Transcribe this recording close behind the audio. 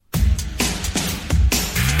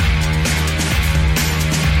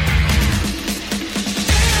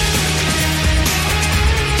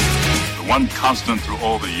one constant through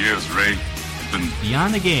all the years, Ray, has been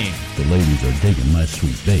Beyond the Game. The ladies are digging my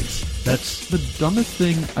sweet bass. That's the dumbest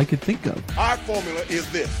thing I could think of. Our formula is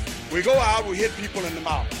this. We go out, we hit people in the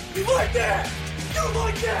mouth. You like that? You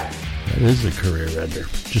like that? That is a career ender,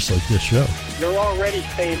 just like this show. You're already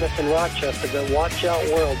famous in Rochester, but watch out,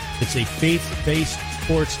 world. It's a faith-based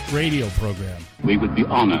sports radio program. We would be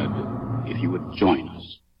honored if you would join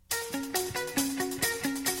us.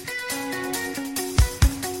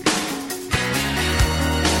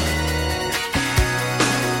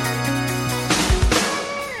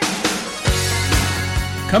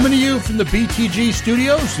 Coming to you from the BTG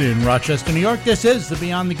studios in Rochester, New York, this is the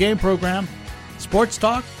Beyond the Game program. Sports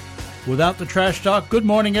talk without the trash talk. Good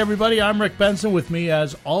morning, everybody. I'm Rick Benson. With me,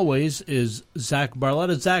 as always, is Zach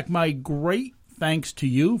Barletta. Zach, my great thanks to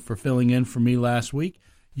you for filling in for me last week.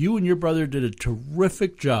 You and your brother did a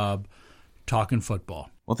terrific job talking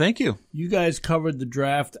football. Well, thank you. You guys covered the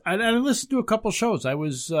draft. I listened to a couple shows. I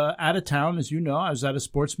was out of town, as you know. I was at a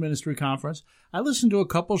sports ministry conference. I listened to a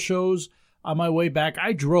couple shows. On my way back,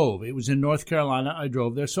 I drove. It was in North Carolina. I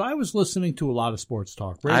drove there. So I was listening to a lot of sports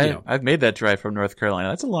talk radio. I've made that drive from North Carolina.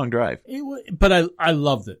 That's a long drive. But I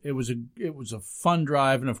loved it. It was a fun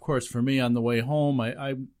drive. And, of course, for me on the way home,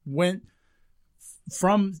 I went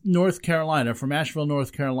from North Carolina, from Asheville,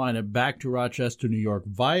 North Carolina, back to Rochester, New York,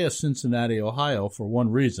 via Cincinnati, Ohio, for one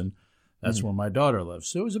reason. That's where my daughter lives.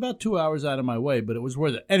 So it was about 2 hours out of my way, but it was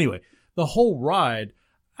worth it. Anyway, the whole ride,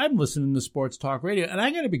 I'm listening to sports talk radio, and I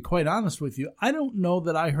got to be quite honest with you. I don't know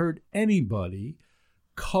that I heard anybody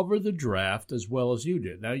cover the draft as well as you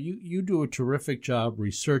did. Now, you do a terrific job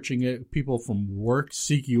researching it. People from work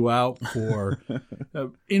seek you out for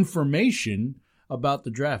information about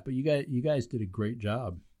the draft, but you guys did a great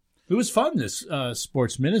job. It was fun, this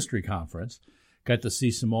sports ministry conference. Got to see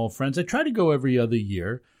some old friends. I try to go every other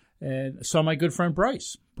year, and saw my good friend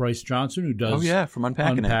Bryce Johnson, who does from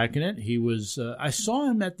Unpacking It. He was I saw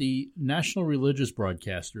him at the National Religious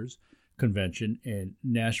Broadcasters Convention in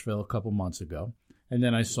Nashville a couple months ago, and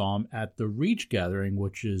then I saw him at the Reach Gathering,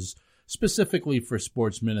 which is specifically for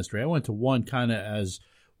sports ministry. I went to one kind of as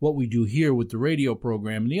what we do here with the radio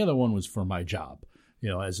program, and the other one was for my job,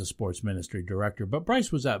 as a sports ministry director. But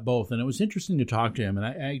Bryce was at both, and it was interesting to talk to him, and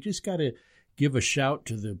I just got to give a shout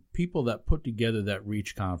to the people that put together that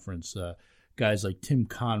Reach conference. Guys like Tim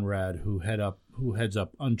Conrad, who heads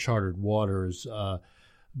up Uncharted Waters,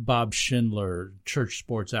 Bob Schindler, Church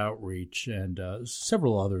Sports Outreach, and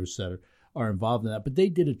several others that are involved in that. But they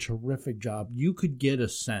did a terrific job. You could get a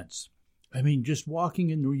sense. I mean, just walking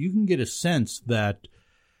in there, you can get a sense that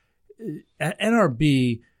at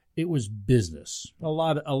NRB, it was business, a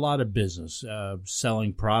lot of business,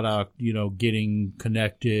 selling product, getting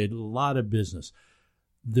connected, a lot of business.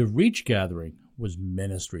 The Reach Gathering was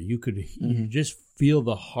ministry. You could you just feel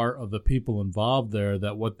the heart of the people involved there,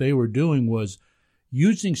 that what they were doing was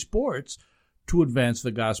using sports to advance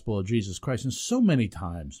the gospel of Jesus Christ. And so many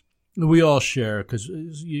times we all share, because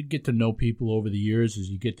you get to know people over the years as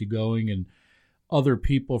you get to going, and other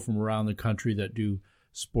people from around the country that do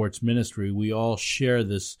sports ministry, we all share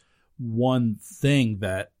this one thing,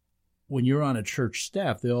 that when you're on a church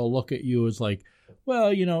staff, they all look at you as like,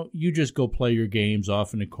 well, you just go play your games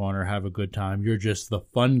off in the corner, have a good time. You're just the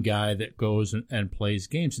fun guy that goes and plays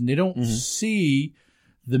games. And they don't see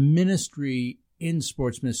the ministry in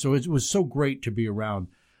sports ministry. So it was so great to be around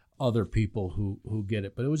other people who get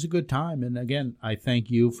it. But it was a good time. And again, I thank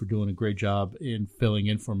you for doing a great job in filling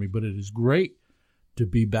in for me. But it is great to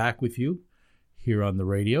be back with you here on the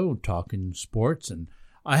radio talking sports. And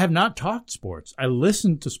I have not talked sports. I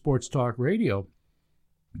listened to sports talk radio,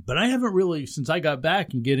 but I haven't really, since I got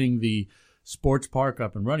back and getting the sports park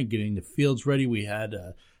up and running, getting the fields ready. We had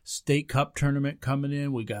a state cup tournament coming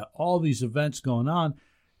in. We got all these events going on,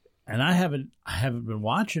 and I haven't been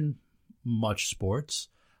watching much sports.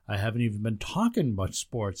 I haven't even been talking much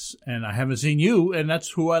sports, and I haven't seen you, and that's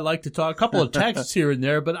who I like to talk. A couple of texts here and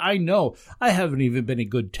there, but I know I haven't even been a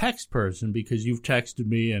good text person, because you've texted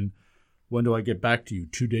me, and when do I get back to you?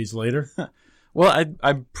 2 days later? Well,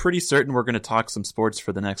 I'm pretty certain we're going to talk some sports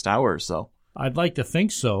for the next hour or so. I'd like to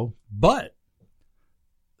think so, but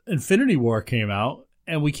Infinity War came out,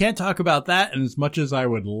 and we can't talk about that as much as I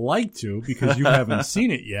would like to, because you haven't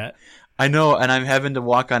seen it yet. I know, and I'm having to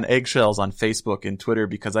walk on eggshells on Facebook and Twitter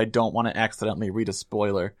because I don't want to accidentally read a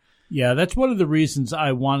spoiler. Yeah, that's one of the reasons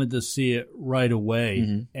I wanted to see it right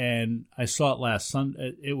away, and I saw it last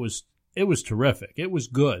Sunday. It was terrific. It was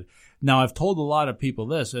good. Now, I've told a lot of people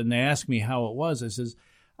this, and they ask me how it was. I says,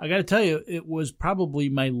 I got to tell you, it was probably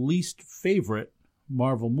my least favorite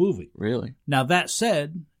Marvel movie. Really? Now, that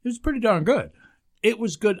said, it was pretty darn good. It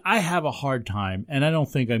was good. I have a hard time, and I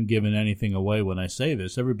don't think I'm giving anything away when I say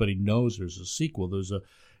this. Everybody knows there's a sequel. There's a,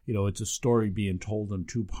 it's a story being told in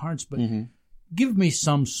 2 parts, but give me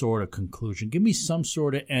some sort of conclusion. Give me some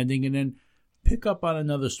sort of ending, and then pick up on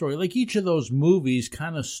another story. Like each of those movies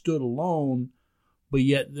kind of stood alone, but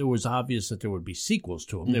yet there was obvious that there would be sequels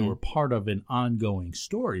to them. They were part of an ongoing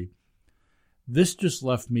story. This just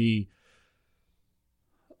left me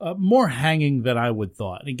more hanging than I would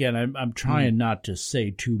thought. And again, I'm trying not to say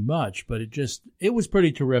too much, but it was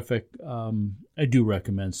pretty terrific. I do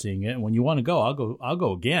recommend seeing it. And when you want to go, I'll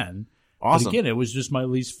go again. Awesome. But again, it was just my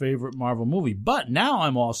least favorite Marvel movie. But now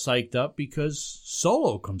I'm all psyched up because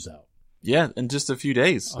Solo comes out. Yeah, in just a few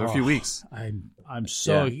days or a few weeks. I'm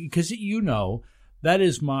so, because that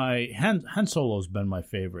is my Han Solo's been my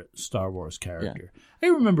favorite Star Wars character. Yeah. I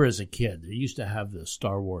remember as a kid, they used to have the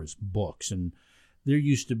Star Wars books, and there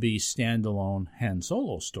used to be standalone Han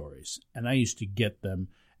Solo stories, and I used to get them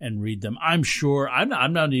and read them. I'm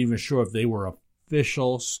not even sure if they were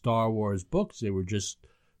official Star Wars books. They were just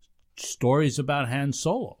stories about Han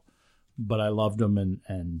Solo, but I loved them.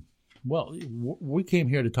 And well, we came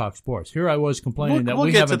here to talk sports. Here I was complaining that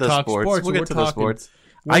we haven't talked sports. We'll get to the sports.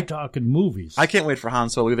 We're talking movies. I can't wait for Han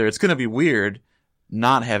Solo either. It's going to be weird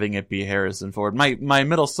not having it be Harrison Ford. My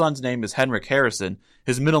middle son's name is Henrik Harrison.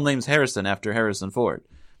 His middle name's Harrison after Harrison Ford.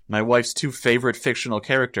 My wife's 2 favorite fictional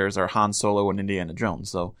characters are Han Solo and Indiana Jones.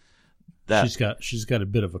 So that she's got a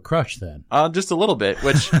bit of a crush then. Just a little bit,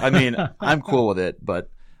 which I mean, I'm cool with it, but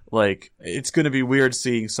like it's going to be weird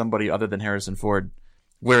seeing somebody other than Harrison Ford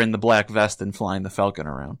wearing the black vest and flying the Falcon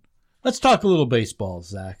around. Let's talk a little baseball,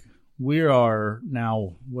 Zach. We are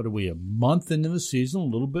now, a month into the season, a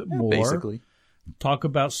little bit more. Basically. Talk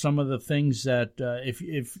about some of the things that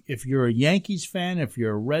if you're a Yankees fan, if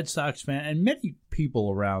you're a Red Sox fan, and many people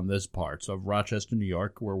around this parts of Rochester, New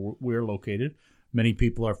York, where we're located, many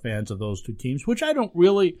people are fans of those 2 teams, which I don't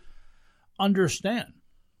really understand.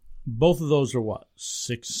 Both of those are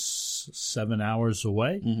 6-7 hours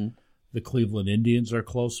away. Mm-hmm. The Cleveland Indians are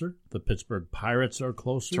closer. The Pittsburgh Pirates are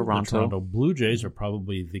closer. The Toronto Blue Jays are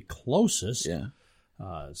probably the closest. Yeah.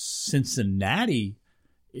 Cincinnati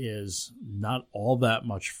is not all that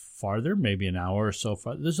much farther, maybe an hour or so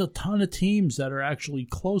farther. There's a ton of teams that are actually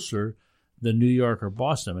closer than New York or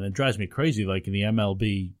Boston, and it drives me crazy, like in the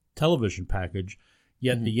MLB television package,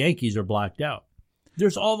 yet the Yankees are blacked out.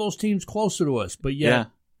 There's all those teams closer to us, but yet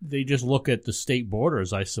they just look at the state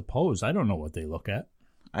borders, I suppose. I don't know what they look at.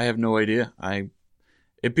 I have no idea.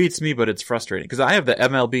 It beats me, but it's frustrating, because I have the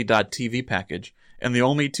MLB.TV package, and the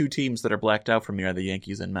only 2 teams that are blacked out from me are the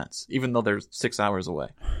Yankees and Mets, even though they're 6 hours away.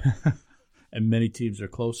 And many teams are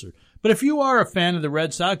closer. But if you are a fan of the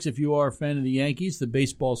Red Sox, if you are a fan of the Yankees, the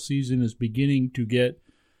baseball season is beginning to get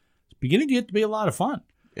to be a lot of fun.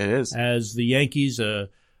 It is. As the Yankees, a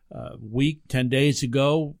week, 10 days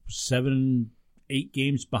ago, 7-8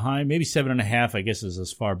 games behind, maybe 7.5, I guess is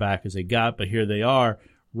as far back as they got, but here they are,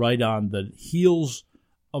 right on the heels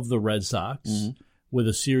of the Red Sox, with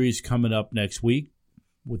a series coming up next week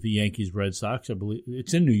with the Yankees-Red Sox. I believe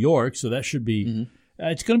it's in New York, so that should be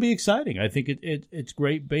it's going to be exciting. I think it's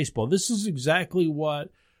great baseball. This is exactly what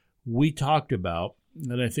we talked about,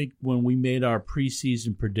 and I think when we made our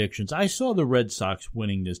preseason predictions, I saw the Red Sox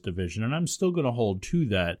winning this division, and I'm still going to hold to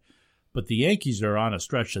that. But the Yankees are on a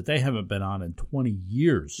stretch that they haven't been on in 20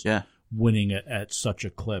 years, winning at such a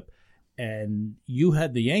clip. And you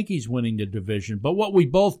had the Yankees winning the division, but what we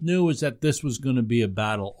both knew is that this was going to be a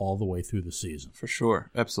battle all the way through the season. For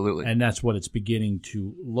sure, absolutely. And that's what it's beginning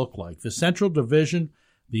to look like. The Central Division,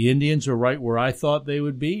 the Indians are right where I thought they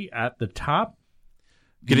would be, at the top.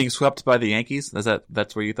 Getting swept by the Yankees?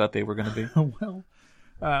 That's where you thought they were going to be? Well,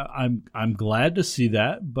 I'm glad to see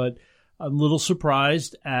that, but a little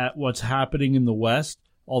surprised at what's happening in the West.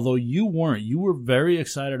 Although you weren't. You were very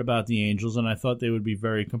excited about the Angels, and I thought they would be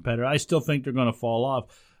very competitive. I still think they're going to fall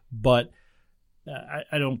off, but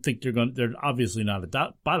I don't think they're obviously not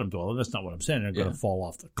a bottom dweller. That's not what I'm saying. They're going to fall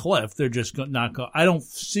off the cliff. They're just not going. I don't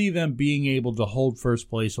see them being able to hold first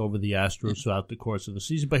place over the Astros throughout the course of the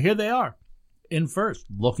season. But here they are in first,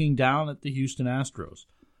 looking down at the Houston Astros.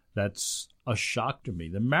 That's a shock to me.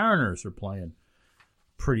 The Mariners are playing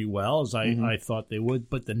pretty well, as I thought they would.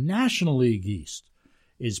 But the National League East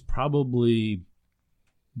is probably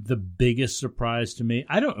the biggest surprise to me.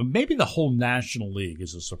 Maybe the whole National League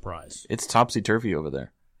is a surprise. It's topsy-turvy over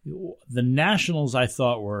there. The Nationals, I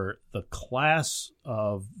thought, were the class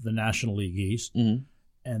of the National League East,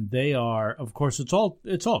 and they are, of course, it's all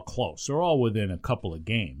close. They're all within a couple of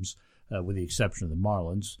games, with the exception of the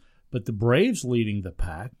Marlins. But the Braves leading the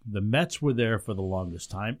pack, the Mets were there for the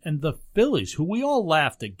longest time, and the Phillies, who we all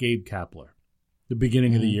laughed at Gabe Kapler. the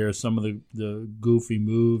beginning of the year, some of the goofy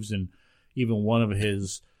moves, and even one of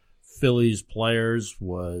his Phillies players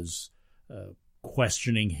was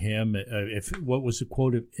questioning him. What was the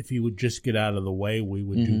quote? If he would just get out of the way, we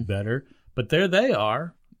would do better. But there they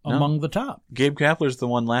are among the top. Gabe Kapler's the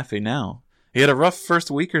one laughing now. He had a rough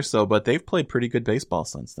first week or so, but they've played pretty good baseball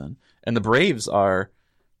since then. And the Braves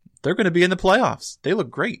they're going to be in the playoffs. They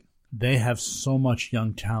look great. They have so much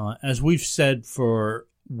young talent. As we've said for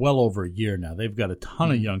well over a year now, they've got a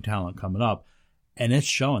ton of young talent coming up, and it's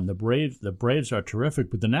showing. The Braves are terrific,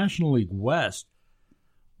 but the National League West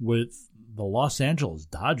with the Los Angeles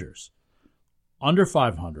Dodgers, under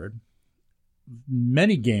 500,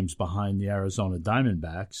 many games behind the Arizona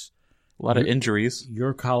Diamondbacks. A lot of injuries.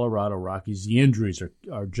 Your Colorado Rockies, the injuries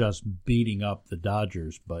are just beating up the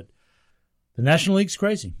Dodgers, but the National League's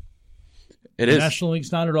crazy. The National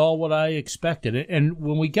League's not at all what I expected. And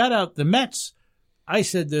when we got out, the Mets, I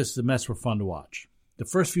said this, the Mets were fun to watch. The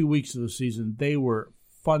first few weeks of the season, they were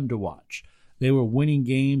fun to watch. They were winning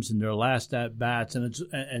games in their last at-bats,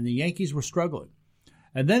 and the Yankees were struggling.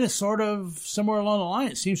 And then it's sort of somewhere along the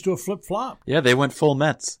line, it seems to have flip-flopped. Yeah, they went full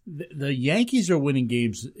Mets. The Yankees are winning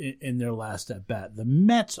games in their last at-bat. The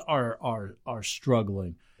Mets are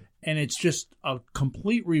struggling, and it's just a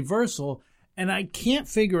complete reversal. And I can't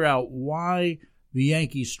figure out why the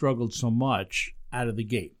Yankees struggled so much out of the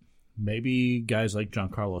gate. Maybe guys like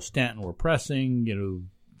Giancarlo Stanton were pressing,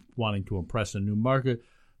 wanting to impress a new market.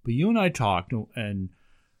 But you and I talked, and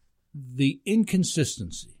the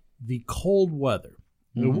inconsistency, the cold weather,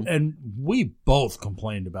 and we both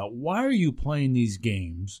complained about, why are you playing these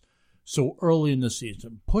games so early in the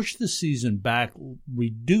season? Push the season back,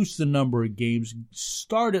 reduce the number of games,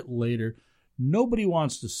 start it later. Nobody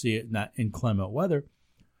wants to see it in that inclement weather.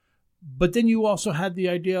 But then you also had the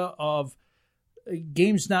idea of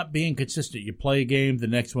games not being consistent. You play a game, the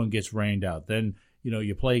next one gets rained out. Then,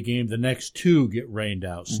 you play a game, the next two get rained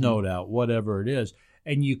out, snowed out, whatever it is.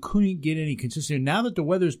 And you couldn't get any consistency. Now that the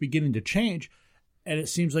weather is beginning to change, and it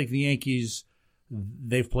seems like the Yankees,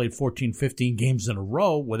 they've played 14, 15 games in a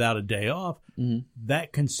row without a day off.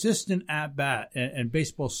 That consistent at-bat, and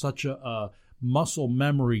baseball's such a muscle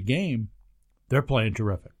memory game, they're playing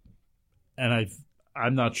terrific. And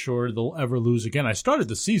I'm not sure they'll ever lose again. I started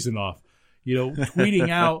the season off, tweeting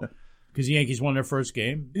out, because the Yankees won their first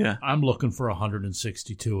game. Yeah. I'm looking for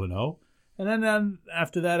 162-0. And then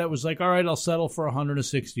after that, it was like, all right, I'll settle for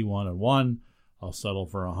 161-1. I'll settle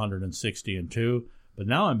for 160-2. But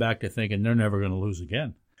now I'm back to thinking they're never going to lose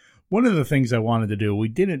again. One of the things I wanted to do, we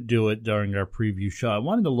didn't do it during our preview show. I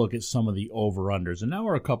wanted to look at some of the over-unders. And now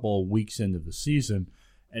we're a couple of weeks into the season.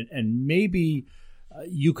 And maybe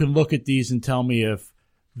you can look at these and tell me if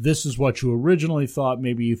this is what you originally thought.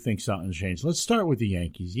 Maybe you think something's changed. Let's start with the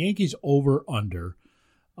Yankees. Yankees over-under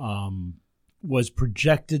was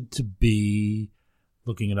projected to be,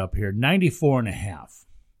 looking it up here, 94.5.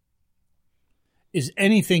 Is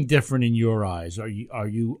anything different in your eyes? Are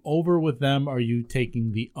you over with them? Are you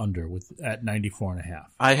taking the under at 94.5?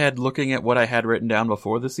 I had, looking at what I had written down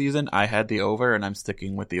before the season, I had the over, and I'm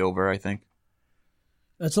sticking with the over, I think.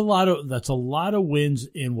 That's a lot of wins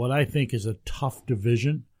in what I think is a tough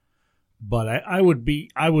division. But I would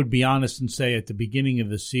be honest and say at the beginning of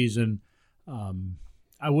the season,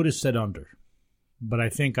 I would have said under. But I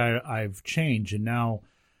think I've changed, and now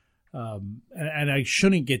and I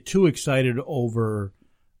shouldn't get too excited over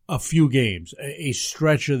a few games, a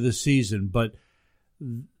stretch of the season. But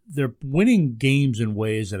they're winning games in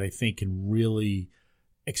ways that I think can really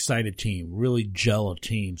excite a team, really gel a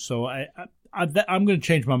team. So I'm going to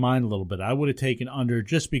change my mind a little bit. I would have taken under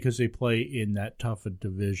just because they play in that tough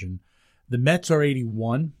division. The Mets are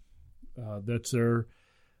 81. That's their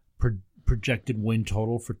projected win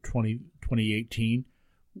total for 2018.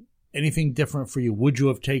 Anything different for you? Would you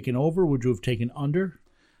have taken over? Would you have taken under?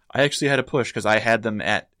 I actually had a push because I had them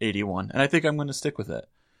at 81, and I think I'm going to stick with it.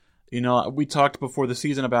 We talked before the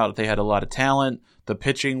season about they had a lot of talent. The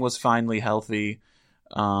pitching was finally healthy.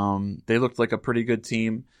 They looked like a pretty good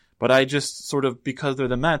team. But I just sort of, because they're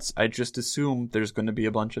the Mets, I just assume there's going to be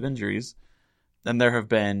a bunch of injuries. And there have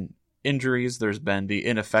been injuries. There's been the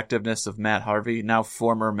ineffectiveness of Matt Harvey, now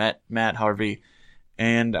former Matt Harvey.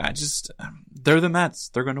 And they're the Mets.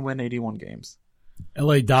 They're going to win 81 games.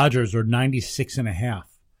 LA Dodgers are 96.5.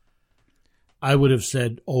 I would have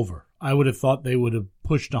said over. I would have thought they would have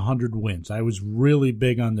pushed 100 wins. I was really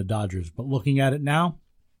big on the Dodgers. But looking at it now,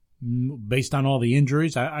 based on all the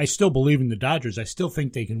injuries, I still believe in the Dodgers. I still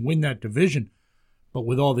think they can win that division, but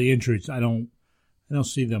with all the injuries, I don't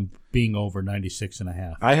see them being over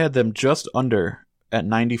 96.5. I had them just under at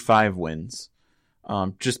 95 wins.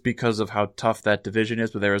 just because of how tough that division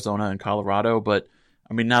is with Arizona and Colorado. But,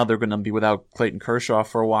 I mean, now they're going to be without Clayton Kershaw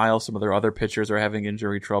for a while. Some of their other pitchers are having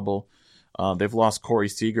injury trouble. They've lost Corey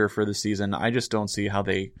Seager for the season. I just don't see how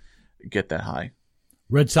they get that high.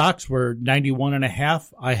 Red Sox were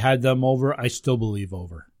 91.5. I had them over. I still believe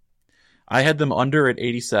over. I had them under at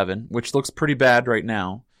 87, which looks pretty bad right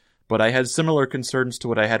now. But I had similar concerns to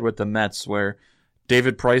what I had with the Mets, where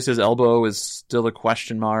David Price's elbow is still a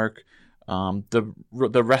question mark. The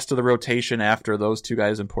rest of the rotation after those two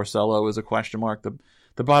guys and Porcello is a question mark.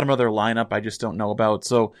 The bottom of their lineup I just don't know about.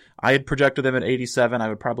 So I had projected them at 87. I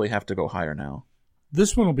would probably have to go higher now.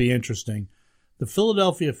 This one will be interesting. The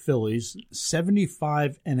Philadelphia Phillies,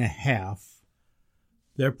 75.5.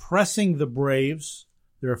 They're pressing the Braves.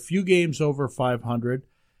 They're a few games over 500.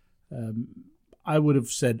 I would have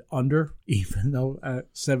said under, even though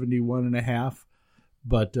 71.5,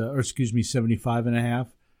 but 75.5.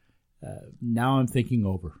 Now I'm thinking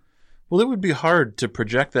over. Well, it would be hard to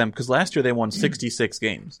project them because last year they won 66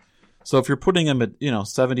 games. So if you're putting them at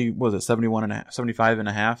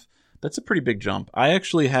 75.5, that's a pretty big jump. I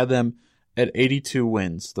actually had them at 82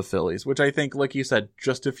 wins, the Phillies, which I think, like you said,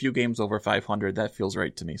 just a few games over 500. That feels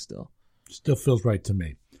right to me still. Still feels right to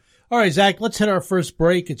me. All right, Zach, let's hit our first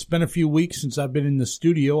break. It's been a few weeks since I've been in the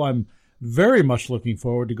studio. I'm very much looking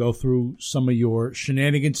forward to go through some of your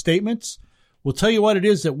shenanigan statements. We'll tell you what it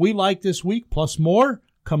is that we like this week, plus more,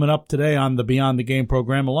 coming up today on the Beyond the Game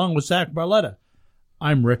program, along with Zach Barletta.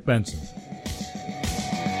 I'm Rick Benson.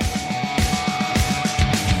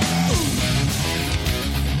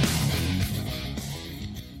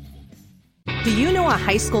 Do you know a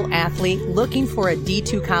high school athlete looking for a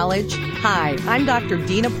D2 college? Hi, I'm Dr.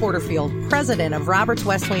 Dina Porterfield, president of Roberts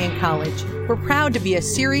Wesleyan College. We're proud to be a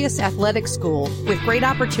serious athletic school with great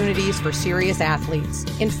opportunities for serious athletes.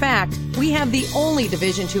 In fact, we have the only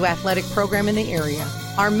Division II athletic program in the area.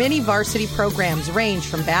 Our many varsity programs range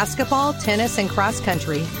from basketball, tennis, and cross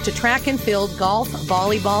country to track and field, golf,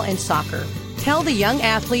 volleyball, and soccer. Tell the young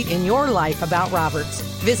athlete in your life about Roberts.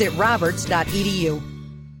 Visit roberts.edu.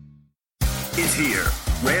 Is here.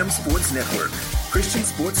 Ram Sports Network. Christian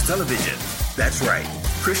Sports Television. That's right.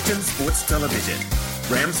 Christian Sports Television.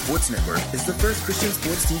 Ram Sports Network is the first Christian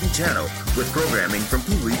sports TV channel with programming from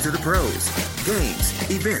Pee Wee to the pros.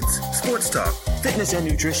 Games, events, sports talk, fitness and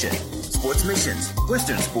nutrition, sports missions,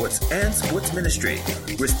 Western sports, and sports ministry.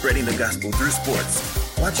 We're spreading the gospel through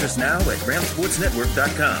sports. Watch us now at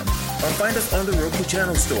ramsportsnetwork.com or find us on the Roku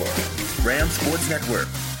channel store. Ram Sports Network.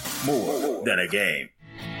 More than a game.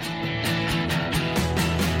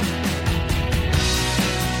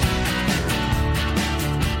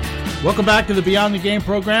 Welcome back to the Beyond the Game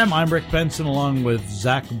program. I'm Rick Benson along with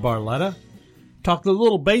Zach Barletta. Talked a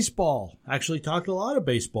little baseball. Actually talked a lot of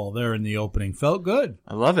baseball there in the opening. Felt good.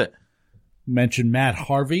 I love it. Mentioned Matt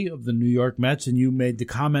Harvey of the New York Mets, and you made the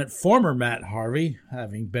comment, former Matt Harvey,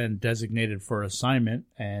 having been designated for assignment.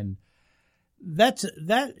 And that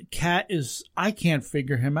cat is, I can't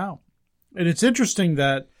figure him out. And it's interesting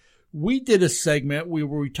that we did a segment where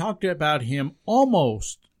we talked about him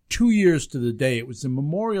almost 2 years to the day. It was the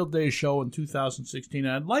Memorial Day show in 2016.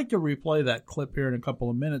 And I'd like to replay that clip here in a couple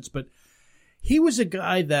of minutes, but he was a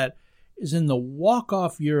guy that is in the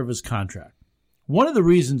walk-off year of his contract. One of the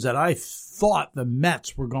reasons that I thought the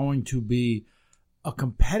Mets were going to be a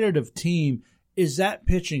competitive team is that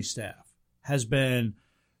pitching staff has been,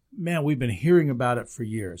 man, we've been hearing about it for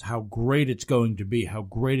years, how great it's going to be,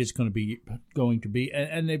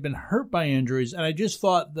 and they've been hurt by injuries, and I just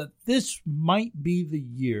thought that this might be the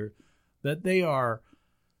year that they are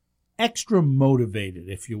extra motivated,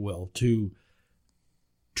 if you will, to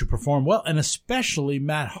perform well, and especially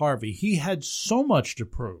Matt Harvey. He had so much to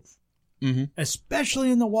prove,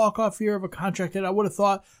 especially in the walk-off year of a contract that I would have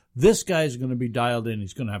thought this guy's going to be dialed in,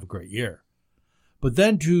 he's going to have a great year. But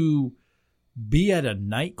then to be at a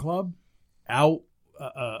nightclub out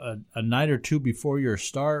a night or two before your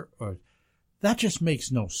start, or that just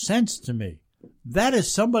makes no sense to me. That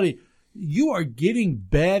is somebody, you are getting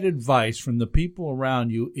bad advice from the people around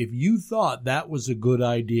you if you thought that was a good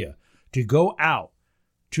idea to go out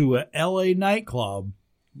to a LA nightclub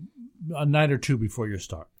a night or two before your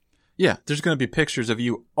start. Yeah, there's going to be pictures of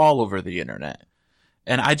you all over the internet.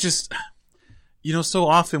 And I just, so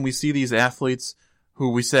often we see these athletes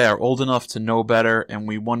who we say are old enough to know better, and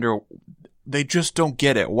we wonder, they just don't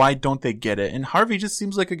get it. Why don't they get it? And Harvey just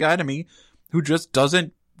seems like a guy to me who just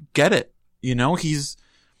doesn't get it.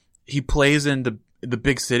 He plays in the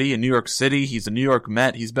big city, in New York City. He's a New York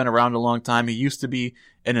Met. He's been around a long time. He used to be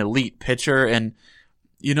an elite pitcher, and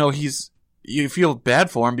you feel bad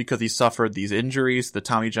for him because he suffered these injuries, the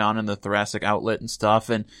Tommy John and the thoracic outlet and stuff,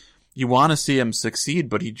 and you want to see him succeed,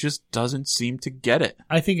 but he just doesn't seem to get it.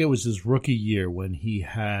 I think it was his rookie year when he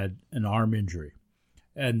had an arm injury,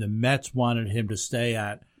 and the Mets wanted him to stay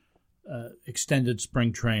at extended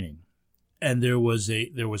spring training. And there was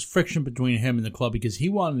friction between him and the club because he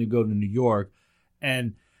wanted to go to New York.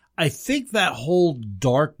 And I think that whole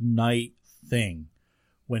Dark Knight thing,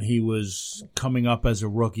 when he was coming up as a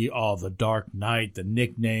rookie, the Dark Knight, the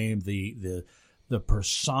nickname, the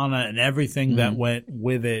persona, and everything that went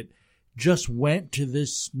with it, just went to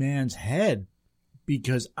this man's head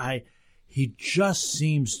because he just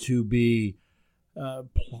seems to be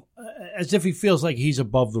as if he feels like he's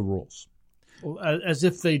above the rules, as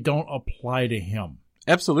if they don't apply to him.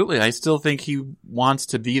 Absolutely. I still think he wants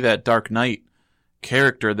to be that Dark Knight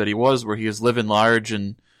character that he was, where he is living large.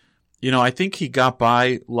 And, I think he got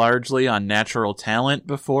by largely on natural talent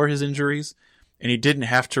before his injuries, and he didn't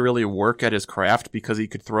have to really work at his craft because he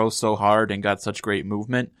could throw so hard and got such great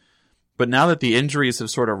movement. But now that the injuries have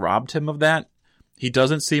sort of robbed him of that, he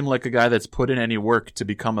doesn't seem like a guy that's put in any work to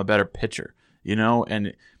become a better pitcher,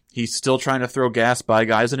 and he's still trying to throw gas by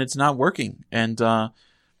guys, and it's not working. And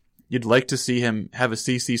you'd like to see him have a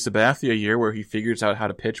CC Sabathia year where he figures out how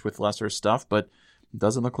to pitch with lesser stuff, but it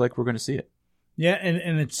doesn't look like we're going to see it. Yeah,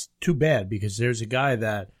 and it's too bad because there's a guy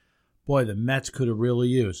that, boy, the Mets could have really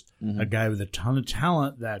used. A guy with a ton of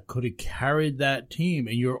talent that could have carried that team.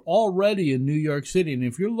 And you're already in New York City, and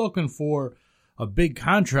if you're looking for a big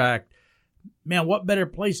contract, man, what better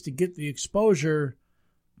place to get the exposure,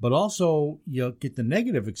 but also you'll get the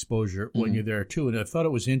negative exposure when you're there too. And I thought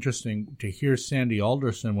it was interesting to hear Sandy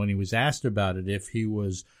Alderson when he was asked about it, if he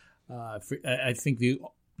was, I think the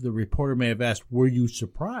reporter may have asked, were you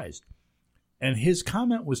surprised? And his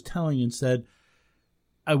comment was telling and said,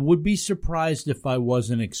 I would be surprised if I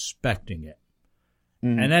wasn't expecting it.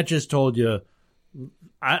 And that just told you,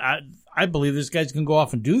 I believe this guy's going to go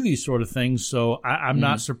off and do these sort of things, so I'm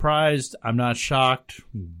not surprised. I'm not shocked,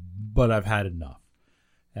 but I've had enough.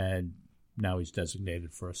 And now he's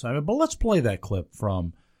designated for assignment. But let's play that clip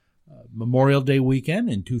from Memorial Day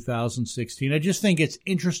weekend in 2016. I just think it's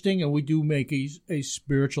interesting, and we do make a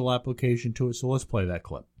spiritual application to it, so let's play that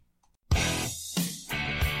clip.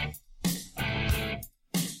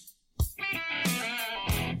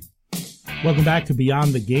 Welcome back to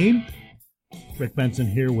Beyond the Game. Rick Benson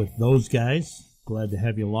here with those guys. Glad to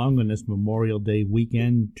have you along on this Memorial Day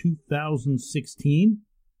weekend 2016.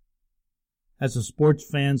 As a sports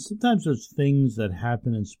fan, sometimes there's things that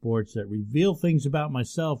happen in sports that reveal things about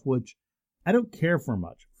myself which I don't care for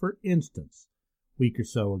much. For instance, a week or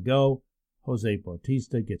so ago, Jose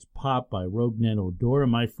Bautista gets popped by Rougned Odor,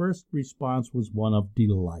 and my first response was one of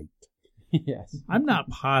delight. Yes. I'm not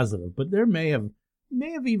positive, but there may have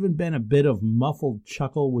even been a bit of muffled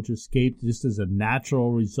chuckle which escaped just as a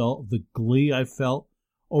natural result of the glee I felt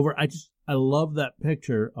over. I love that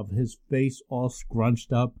picture of his face all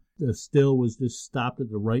scrunched up. The still was just stopped at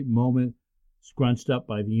the right moment, scrunched up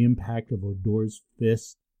by the impact of Odor's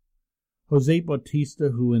fist. Jose Bautista,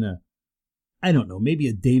 who in maybe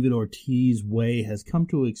a David Ortiz way, has come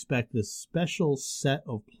to expect this special set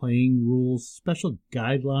of playing rules, special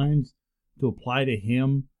guidelines to apply to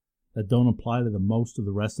him that don't apply to the most of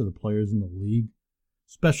the rest of the players in the league.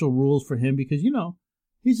 Special rules for him because,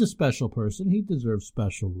 he's a special person. He deserves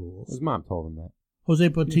special rules. His mom told him that. Jose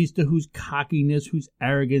Bautista, whose cockiness, whose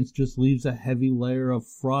arrogance just leaves a heavy layer of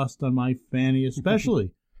frost on my fanny,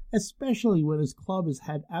 especially when his club has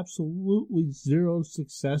had absolutely zero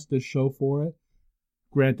success to show for it.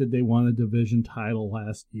 Granted, they won a division title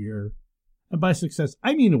last year. And by success,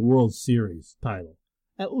 I mean a World Series title.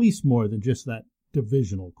 At least more than just that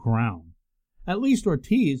divisional crown. At least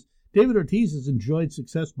David Ortiz has enjoyed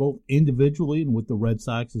success both individually and with the Red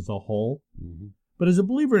Sox as a whole. Mm-hmm. But as a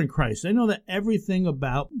believer in Christ, I know that everything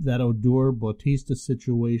about that Odor-Bautista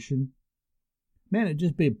situation, man, it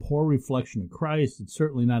just be a poor reflection of Christ. It's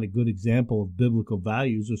certainly not a good example of biblical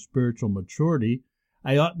values or spiritual maturity.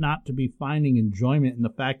 I ought not to be finding enjoyment in the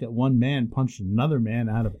fact that one man punched another man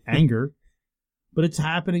out of anger. But it's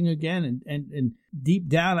happening again, and deep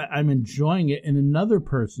down, I'm enjoying it in another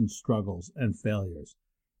person's struggles and failures.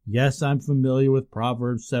 Yes, I'm familiar with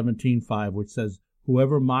Proverbs 17:5, which says,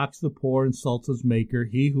 whoever mocks the poor insults his maker.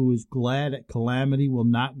 He who is glad at calamity will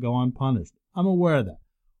not go unpunished. I'm aware of that.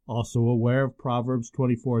 Also aware of Proverbs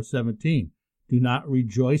 24:17. Do not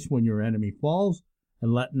rejoice when your enemy falls,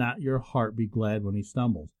 and let not your heart be glad when he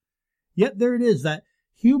stumbles. Yet there it is, that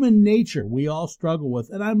human nature we all struggle with,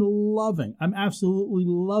 and I'm absolutely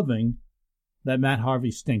loving that Matt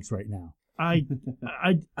Harvey stinks right now. I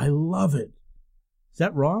love it. Is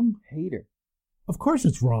that wrong? Hater. Of course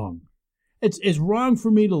it's wrong. It's wrong for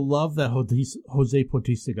me to love that Jose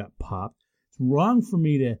Bautista got popped. It's wrong for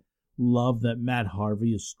me to love that Matt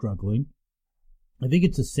Harvey is struggling. I think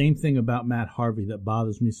it's the same thing about Matt Harvey that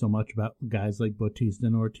bothers me so much about guys like Bautista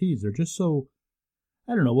and Ortiz. They're just so,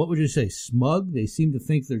 I don't know, what would you say, smug? They seem to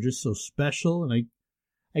think they're just so special, and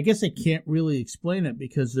I guess I can't really explain it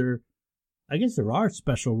because I guess there are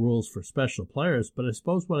special rules for special players, but I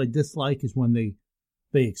suppose what I dislike is when they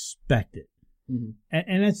expect it. Mm-hmm.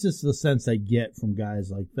 And that's just the sense I get from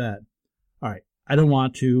guys like that. All right, I don't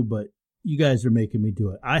want to, but you guys are making me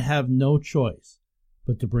do it. I have no choice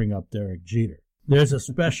but to bring up Derek Jeter. There's a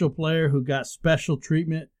special player who got special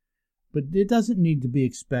treatment, but it doesn't need to be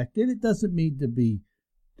expected. It doesn't need to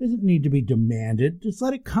be demanded. Just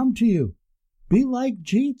let it come to you. Be like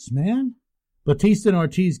Jeets, man. Bautista and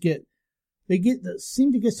Ortiz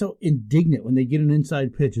seem to get so indignant when they get an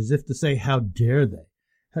inside pitch, as if to say, how dare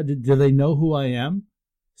they? Do they know who I am?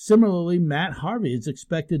 Similarly, Matt Harvey has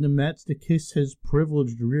expected the Mets to kiss his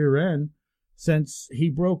privileged rear end since he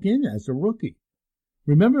broke in as a rookie.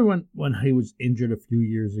 Remember when he was injured a few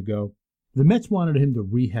years ago? The Mets wanted him to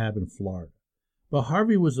rehab in Florida. But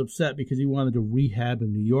Harvey was upset because he wanted to rehab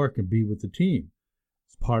in New York and be with the team.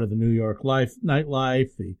 It's part of the New York nightlife.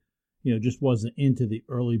 He just wasn't into the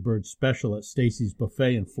early bird special at Stacy's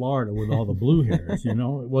Buffet in Florida with all the blue hairs. It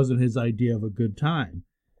wasn't his idea of a good time.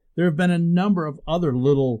 There have been a number of other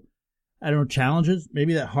little, challenges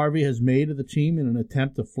maybe that Harvey has made of the team in an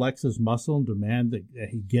attempt to flex his muscle and demand that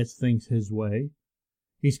he gets things his way.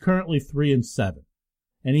 He's currently 3-7,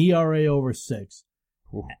 an ERA over 6,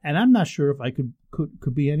 and I'm not sure if I could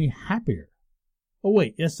be any happier. Oh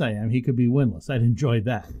wait, yes I am. He could be winless. I'd enjoy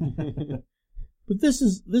that. But this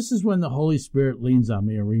is when the Holy Spirit leans on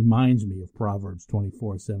me and reminds me of Proverbs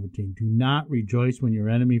 24:17. Do not rejoice when your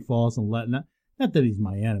enemy falls, and let not that he's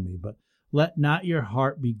my enemy, but let not your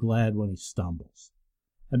heart be glad when he stumbles.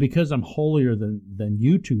 And because I'm holier than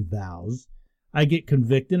you two thous, I get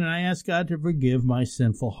convicted and I ask God to forgive my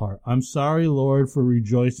sinful heart. I'm sorry, Lord, for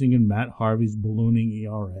rejoicing in Matt Harvey's ballooning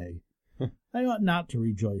ERA. I ought not to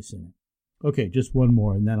rejoice in it. Okay, just one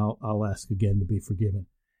more, and then I'll ask again to be forgiven.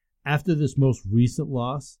 After this most recent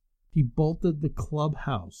loss, he bolted the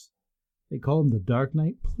clubhouse. They call him the Dark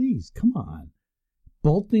Knight. Please, come on.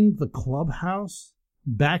 Bolting the clubhouse?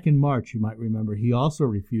 Back in March, you might remember, he also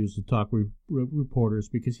refused to talk with reporters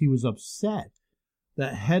because he was upset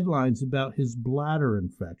that headlines about his bladder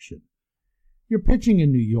infection. You're pitching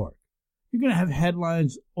in New York. You're going to have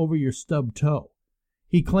headlines over your stub toe.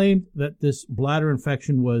 He claimed that this bladder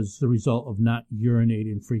infection was the result of not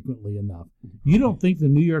urinating frequently enough. You don't think the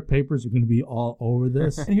New York papers are going to be all over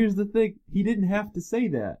this? And here's the thing. He didn't have to say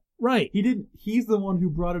that. Right. He didn't. He's the one who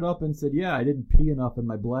brought it up and said, yeah, I didn't pee enough and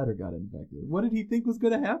my bladder got infected. What did he think was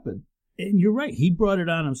going to happen? And you're right. He brought it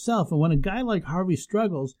on himself. And when a guy like Harvey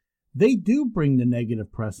struggles, they do bring the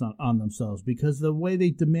negative press on themselves because the way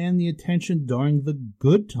they demand the attention during the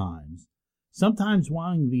good times. Sometimes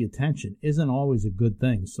wanting the attention isn't always a good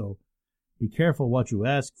thing, so be careful what you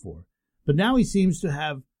ask for. But now he seems to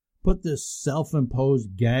have put this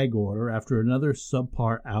self-imposed gag order after another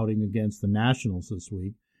subpar outing against the Nationals this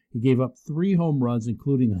week. He gave up 3 home runs,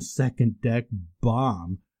 including a second-deck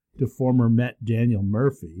bomb to former Met Daniel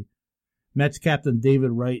Murphy. Mets captain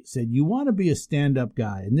David Wright said, you want to be a stand-up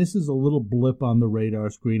guy, and this is a little blip on the radar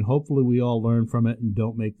screen. Hopefully we all learn from it and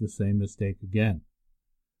don't make the same mistake again.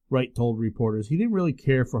 Wright told reporters he didn't really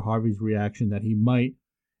care for Harvey's reaction, that he might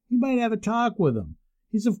have a talk with him.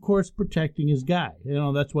 He's, of course, protecting his guy.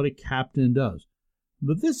 That's what a captain does.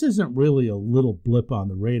 But this isn't really a little blip on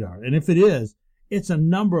the radar. And if it is, it's a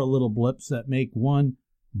number of little blips that make one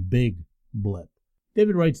big blip.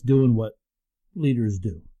 David Wright's doing what leaders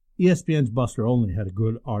do. ESPN's Buster Olney had a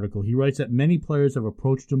good article. He writes that many players have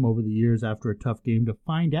approached him over the years after a tough game to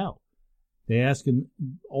find out. They ask him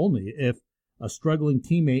only if a struggling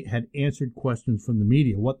teammate had answered questions from the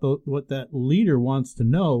media. What that leader wants to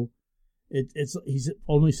know, he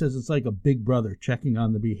only says it's like a big brother checking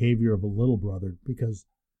on the behavior of a little brother, because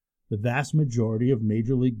the vast majority of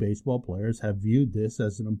Major League Baseball players have viewed this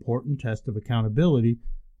as an important test of accountability,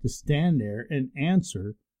 to stand there and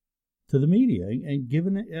answer to the media and give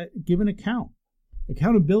an account.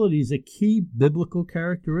 Accountability is a key biblical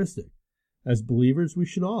characteristic. As believers, we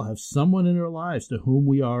should all have someone in our lives to whom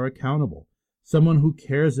we are accountable. Someone who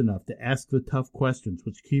cares enough to ask the tough questions,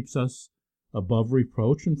 which keeps us above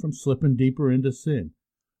reproach and from slipping deeper into sin.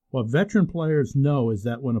 What veteran players know is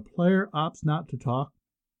that when a player opts not to talk,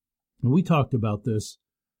 and we talked about this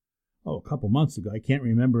a couple months ago, I can't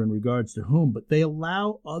remember in regards to whom, but they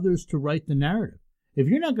allow others to write the narrative. If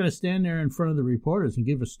you're not going to stand there in front of the reporters and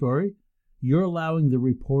give a story, you're allowing the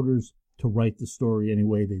reporters to write the story any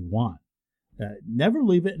way they want. Never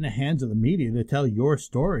leave it in the hands of the media to tell your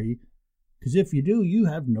story, because if you do, you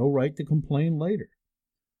have no right to complain later.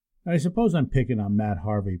 I suppose I'm picking on Matt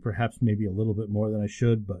Harvey, perhaps maybe a little bit more than I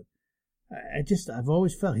should, but I've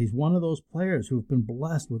always felt he's one of those players who've been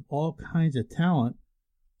blessed with all kinds of talent,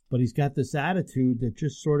 but he's got this attitude that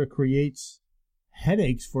just sort of creates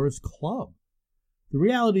headaches for his club. The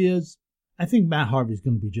reality is, I think Matt Harvey's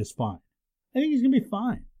going to be just fine. I think he's going to be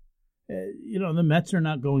fine. The Mets are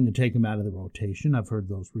not going to take him out of the rotation. I've heard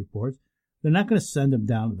those reports. They're not going to send him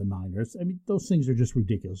down to the minors. I mean, those things are just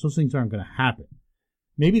ridiculous. Those things aren't going to happen.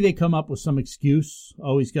 Maybe they come up with some excuse.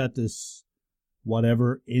 Oh, he's got this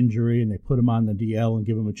whatever injury, and they put him on the DL and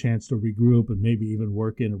give him a chance to regroup and maybe even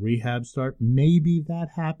work in a rehab start. Maybe that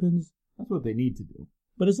happens. That's what they need to do.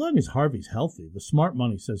 But as long as Harvey's healthy, the smart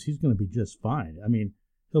money says he's going to be just fine. I mean,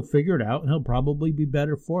 he'll figure it out, and he'll probably be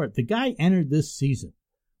better for it. The guy entered this season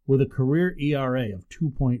with a career ERA of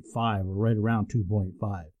 2.5 or right around 2.5.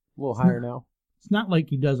 A little higher now. It's not like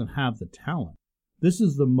he doesn't have the talent. This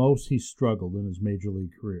is the most he's struggled in his major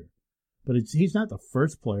league career. But he's not the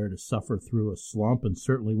first player to suffer through a slump, and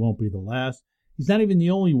certainly won't be the last. He's not even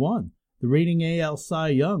the only one. The reigning AL Cy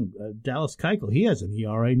Young, Dallas Keuchel, he has an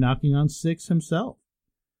ERA knocking on 6 himself.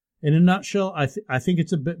 In a nutshell, I think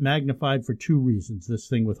it's a bit magnified for two reasons, this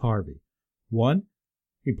thing with Harvey. One,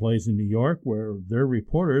 he plays in New York, where there are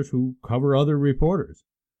reporters who cover other reporters.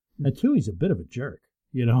 And two, he's a bit of a jerk.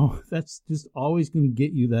 That's just always going to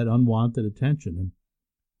get you that unwanted attention. And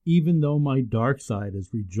even though my dark side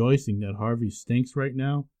is rejoicing that Harvey stinks right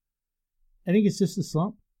now, I think it's just a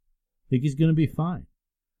slump. I think he's going to be fine.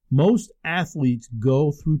 Most athletes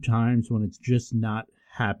go through times when it's just not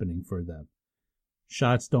happening for them.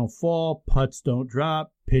 Shots don't fall, putts don't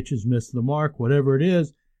drop, pitches miss the mark, whatever it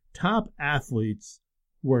is. Top athletes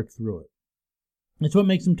work through it. That's what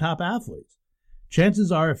makes them top athletes.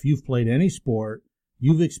 Chances are, if you've played any sport,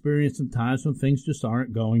 you've experienced some times when things just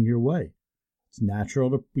aren't going your way. It's natural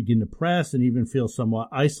to begin to press and even feel somewhat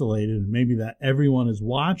isolated, and maybe that everyone is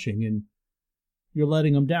watching and you're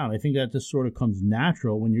letting them down. I think that just sort of comes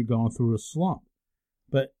natural when you're going through a slump.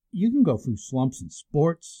 But you can go through slumps in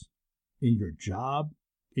sports, in your job,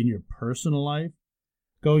 in your personal life,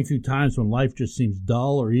 going through times when life just seems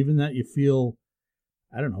dull, or even that you feel,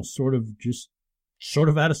 sort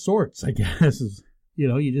of out of sorts, I guess.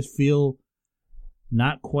 You just feel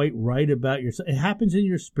not quite right about yourself. It happens in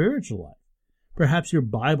your spiritual life. Perhaps your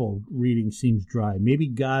Bible reading seems dry. Maybe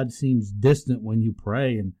God seems distant when you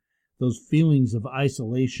pray, and those feelings of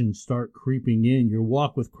isolation start creeping in. Your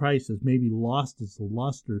walk with Christ has maybe lost its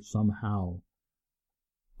luster somehow.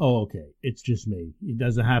 Oh, okay. It's just me. It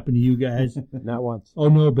doesn't happen to you guys? Not once. Oh,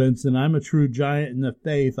 no, Benson. I'm a true giant in the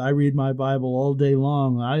faith. I read my Bible all day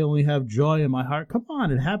long. I only have joy in my heart. Come on.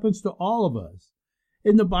 It happens to all of us.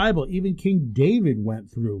 In the Bible, even King David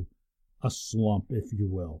went through a slump, if you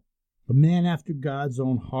will. A man after God's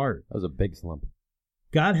own heart. That was a big slump.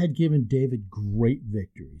 God had given David great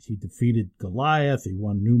victories. He defeated Goliath. He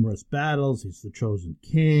won numerous battles. He's the chosen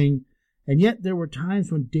king. And yet there were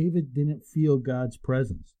times when David didn't feel God's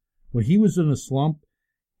presence. When he was in a slump,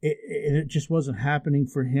 it just wasn't happening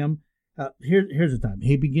for him. Here's the time.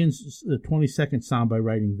 He begins the 22nd Psalm by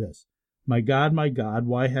writing this. My God,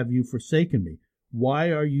 why have you forsaken me? Why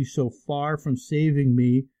are you so far from saving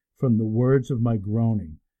me from the words of my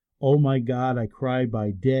groaning? O my God, I cry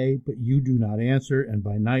by day, but you do not answer, and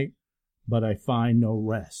by night, but I find no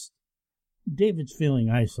rest. David's feeling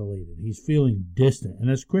isolated. He's feeling distant. And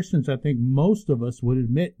as Christians, I think most of us would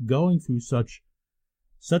admit going through such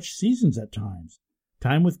seasons at times.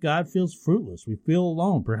 Time with God feels fruitless. We feel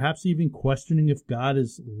alone, perhaps even questioning if God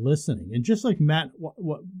is listening. And just like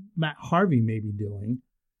what Matt Harvey may be doing,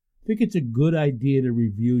 I think it's a good idea to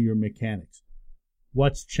review your mechanics.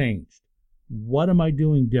 What's changed? What am I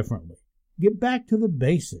doing differently? Get back to the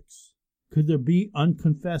basics. Could there be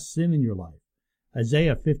unconfessed sin in your life?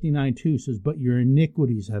 Isaiah 59:2 says, but your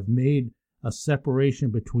iniquities have made a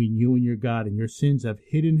separation between you and your God, and your sins have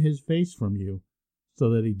hidden his face from you so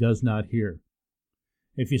that he does not hear.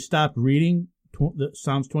 If you stopped reading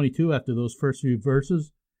Psalms 22 after those first few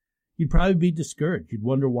verses, you'd probably be discouraged. You'd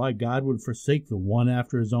wonder why God would forsake the one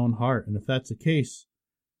after his own heart. And if that's the case,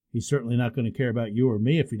 he's certainly not going to care about you or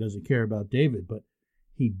me if he doesn't care about David, but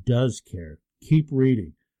he does care. Keep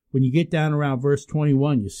reading. When you get down around verse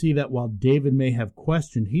 21, you see that while David may have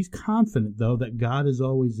questioned, he's confident, though, that God is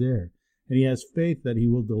always there, and he has faith that he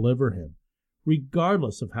will deliver him.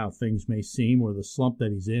 Regardless of how things may seem or the slump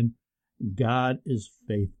that he's in, God is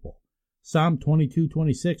faithful. Psalm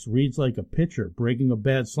 22:26 reads like a pitcher breaking a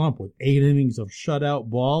bad slump with 8 innings of shutout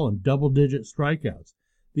ball and double-digit strikeouts.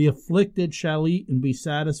 The afflicted shall eat and be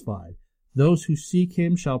satisfied. Those who seek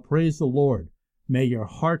him shall praise the Lord. May your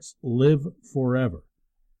hearts live forever.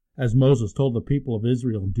 As Moses told the people of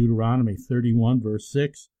Israel in Deuteronomy 31, verse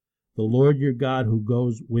 6, the Lord your God who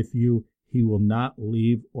goes with you, he will not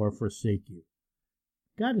leave or forsake you.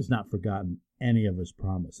 God has not forgotten any of his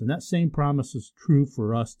promise, and that same promise is true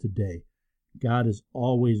for us today. God is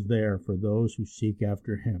always there for those who seek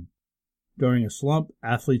after him. During a slump,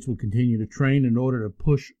 athletes will continue to train in order to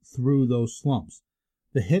push through those slumps.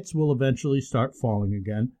 The hits will eventually start falling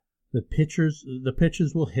again. The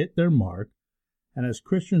pitches will hit their mark. And as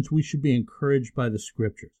Christians, we should be encouraged by the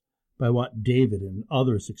Scriptures, by what David and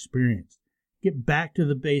others experienced. Get back to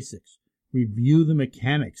the basics. Review the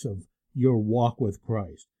mechanics of your walk with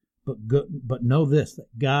Christ. But know this,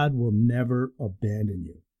 that God will never abandon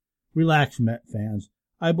you. Relax, Met fans.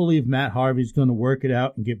 I believe Matt Harvey's going to work it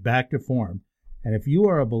out and get back to form. And if you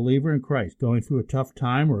are a believer in Christ going through a tough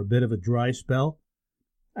time or a bit of a dry spell,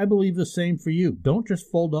 I believe the same for you. Don't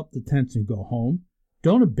just fold up the tents and go home.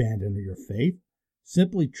 Don't abandon your faith.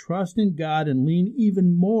 Simply trust in God and lean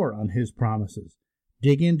even more on his promises.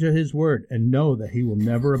 Dig into his word and know that he will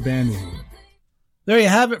never abandon you. There you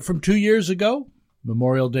have it from 2 years ago,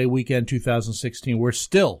 Memorial Day weekend 2016. We're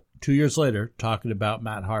still, 2 years later, talking about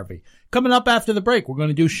Matt Harvey. Coming up after the break, we're going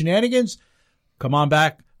to do shenanigans. Come on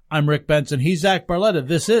back. I'm Rick Benson. He's Zach Barletta.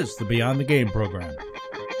 This is the Beyond the Game program.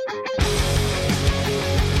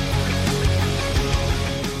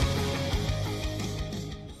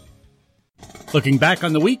 Looking back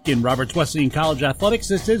on the week in Roberts Wesleyan College athletics,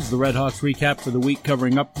 this is the Red Hawks recap for the week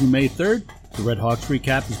covering up through May 3rd. The Red Hawks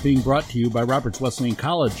recap is being brought to you by Roberts Wesleyan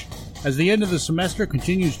College. As the end of the semester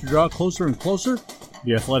continues to draw closer and closer,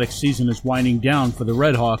 the athletics season is winding down for the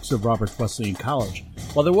Red Hawks of Roberts Wesleyan College.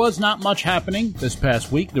 While there was not much happening this past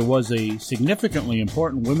week, there was a significantly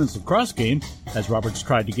important women's lacrosse game as Roberts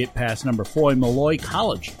tried to get past number 4 Molloy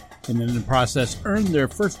College, and in the process earned their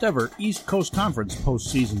first ever East Coast Conference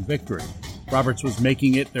postseason victory. Roberts was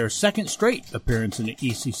making it their second straight appearance in the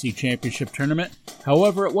ECC Championship Tournament.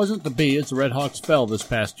 However, it wasn't to be as the Red Hawks fell this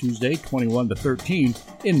past Tuesday,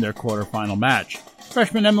 21-13, in their quarterfinal match.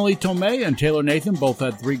 Freshman Emily Tomei and Taylor Nathan both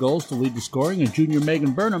had 3 goals to lead the scoring, and junior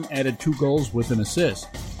Megan Burnham added 2 goals with an assist.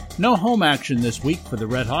 No home action this week for the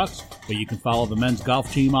Red Hawks, but you can follow the men's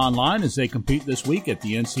golf team online as they compete this week at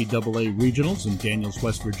the NCAA Regionals in Daniels,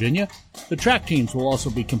 West Virginia. The track teams will also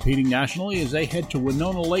be competing nationally as they head to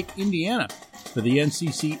Winona Lake, Indiana for the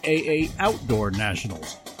NCCAA Outdoor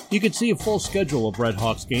Nationals. You can see a full schedule of Red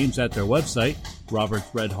Hawks games at their website,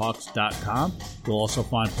 robertsredhawks.com. You'll also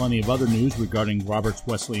find plenty of other news regarding Roberts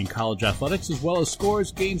Wesleyan College athletics, as well as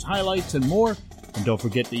scores, games, highlights, and more. And don't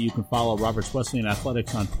forget that you can follow Roberts Wesleyan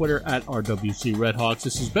Athletics on Twitter at RWC Redhawks.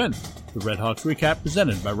 This has been the Red Hawks Recap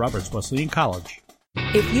presented by Roberts Wesleyan College.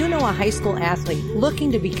 If you know a high school athlete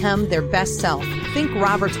looking to become their best self, think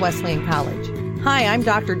Roberts Wesleyan College. Hi, I'm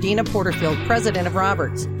Dr. Dina Porterfield, president of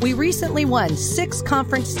Roberts. We recently won 6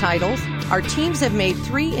 conference titles. Our teams have made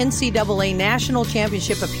 3 NCAA national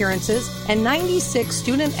championship appearances, and 96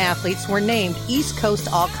 student athletes were named East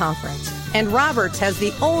Coast All-Conference. And Roberts has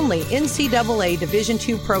the only NCAA Division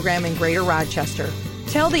II program in Greater Rochester.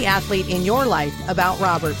 Tell the athlete in your life about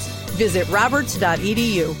Roberts. Visit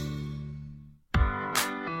roberts.edu.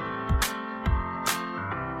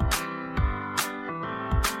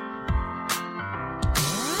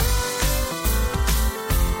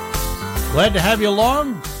 Glad to have you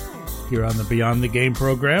along here on the Beyond the Game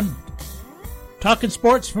program, talking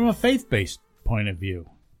sports from a faith-based point of view.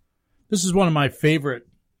 This is one of my favorite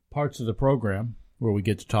parts of the program where we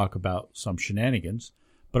get to talk about some shenanigans.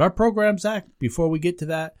 But our program, Zach, before we get to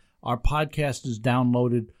that, our podcast is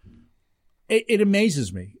downloaded. It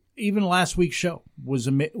amazes me. Even last week's show was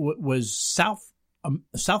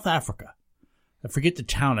South Africa. I forget the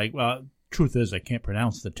town. Truth is, I can't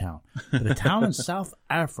pronounce the town. But the town in South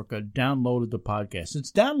Africa downloaded the podcast. It's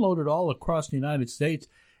downloaded all across the United States,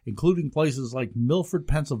 including places like Milford,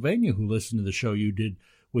 Pennsylvania, who listened to the show you did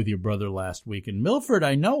with your brother last week. And Milford,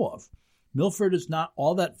 I know of. Milford is not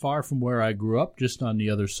all that far from where I grew up, just on the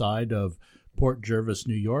other side of Port Jervis,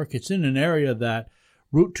 New York. It's in an area that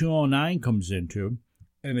Route 209 comes into.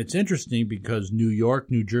 And it's interesting because New York,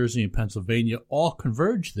 New Jersey, and Pennsylvania all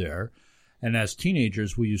converge there. And as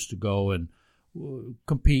teenagers, we used to go and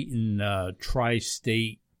compete in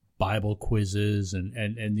tri-state Bible quizzes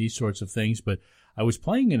and these sorts of things. But I was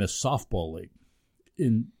playing in a softball league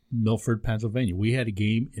in Milford, Pennsylvania. We had a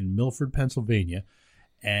game in Milford, Pennsylvania,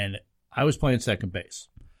 and I was playing second base.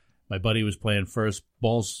 My buddy was playing first.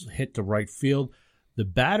 Balls hit to right field. The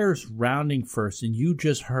batter's rounding first, and you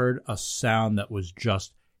just heard a sound that was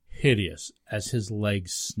just hideous as his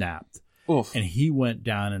legs snapped. Oof. And he went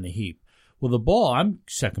down in a heap. Well, the ball, I'm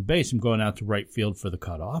second base. I'm going out to right field for the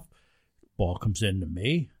cutoff. Ball comes into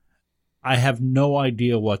me. I have no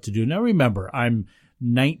idea what to do. Now, remember, I'm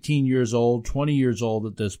 19 years old, 20 years old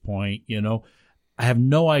at this point, you know. I have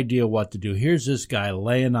no idea what to do. Here's this guy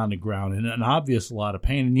laying on the ground in an obvious lot of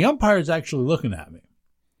pain, and the umpire is actually looking at me.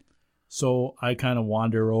 So I kind of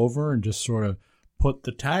wander over and just sort of put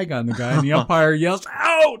the tag on the guy, and the umpire yells,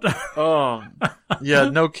 "Out!" Oh, yeah,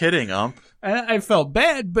 no kidding, ump. And I felt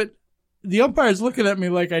bad, but the umpire's looking at me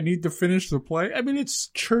like I need to finish the play. I mean, it's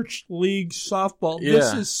church league softball. Yeah.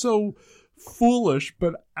 This is so foolish,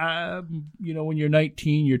 but, you know, when you're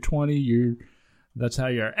 19, you're 20, that's how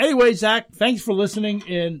you are. Anyway, Zach, thanks for listening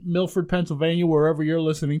in Milford, Pennsylvania, wherever you're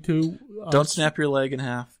listening to. Don't snap your leg in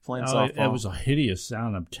half playing softball. That was a hideous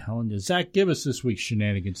sound, I'm telling you. Zach, give us this week's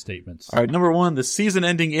shenanigan statements. All right, number one, the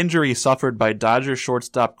season-ending injury suffered by Dodgers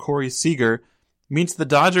shortstop Corey Seager means the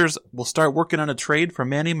Dodgers will start working on a trade for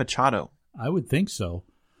Manny Machado. I would think so.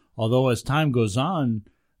 Although as time goes on,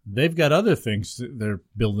 they've got other things they're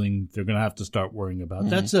building they're going to have to start worrying about.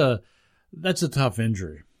 Mm-hmm. That's a tough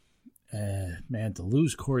injury. Man, to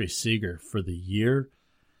lose Corey Seager for the year,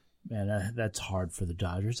 man, that's hard for the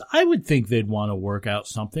Dodgers. I would think they'd want to work out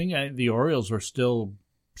something. The Orioles are still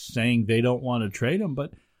saying they don't want to trade him,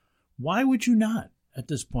 but why would you not at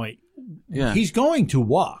this point? Yeah. He's going to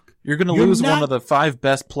walk. You're going to lose one of the 5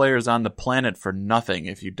 best players on the planet for nothing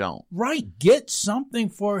if you don't. Right. Get something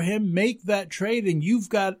for him. Make that trade. And you've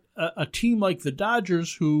got a team like the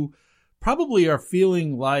Dodgers who probably are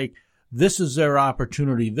feeling like this is their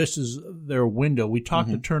opportunity. This is their window. We talked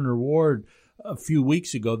to Turner Ward a few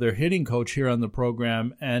weeks ago, their hitting coach here on the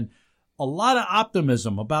program, and a lot of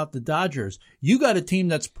optimism about the Dodgers. You got a team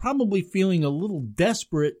that's probably feeling a little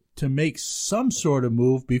desperate to make some sort of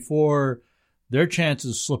move before their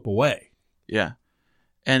chances slip away. Yeah.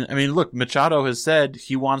 And, I mean, look, Machado has said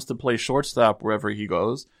he wants to play shortstop wherever he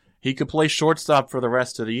goes. He could play shortstop for the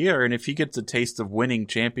rest of the year, and if he gets a taste of winning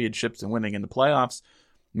championships and winning in the playoffs,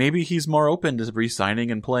 maybe he's more open to re-signing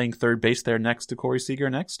and playing third base there next to Corey Seager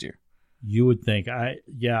next year. You would think. I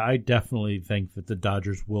definitely think that the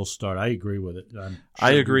Dodgers will start. I agree with it.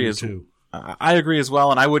 I agree as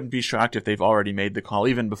well, and I wouldn't be shocked if they've already made the call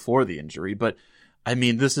even before the injury. But, I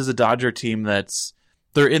mean, this is a Dodger team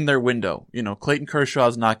they're in their window. You know, Clayton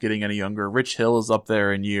Kershaw's not getting any younger. Rich Hill is up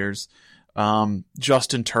there in years.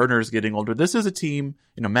 Justin Turner's getting older. This is a team,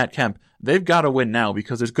 you know, Matt Kemp, they've got to win now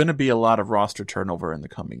because there's going to be a lot of roster turnover in the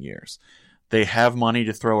coming years. They have money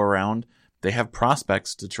to throw around. They have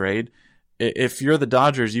prospects to trade. If you're the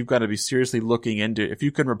Dodgers, you've got to be seriously looking into if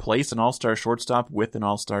you can replace an all-star shortstop with an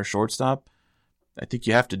all-star shortstop, I think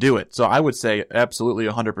you have to do it. So I would say absolutely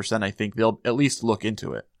 100%. I think they'll at least look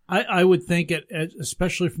into it. I would think it,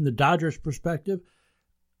 especially from the Dodgers' perspective,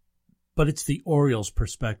 but it's the Orioles'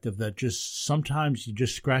 perspective that just sometimes you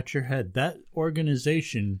just scratch your head. That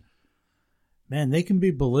organization, man, they can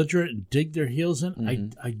be belligerent and dig their heels in.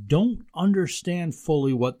 Mm-hmm. I don't understand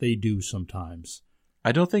fully what they do sometimes.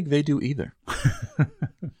 I don't think they do either.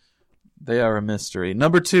 They are a mystery.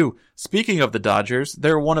 Number 2, speaking of the Dodgers,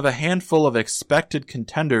 they're one of a handful of expected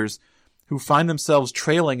contenders who find themselves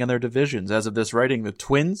trailing in their divisions. As of this writing, the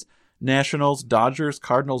Twins, Nationals, Dodgers,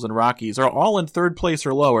 Cardinals, and Rockies are all in third place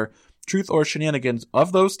or lower. Truth or shenanigans,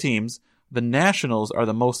 of those teams, the Nationals are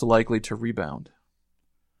the most likely to rebound.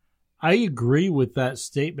 I agree with that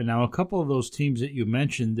statement. Now, a couple of those teams that you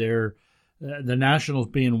mentioned there, the Nationals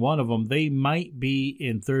being one of them, they might be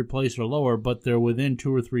in third place or lower, but they're within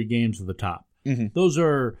 2 or 3 games of the top. Mm-hmm. Those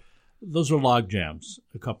are log jams,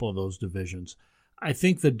 a couple of those divisions. I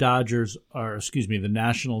think the the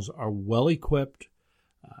Nationals are well equipped.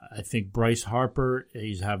 I think Bryce Harper,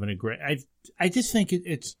 he's having a great. I just think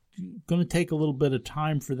it's going to take a little bit of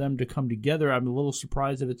time for them to come together. I'm a little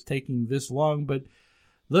surprised that it's taking this long, but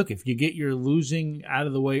look, if you get your losing out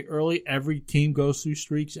of the way early, every team goes through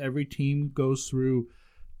streaks. Every team goes through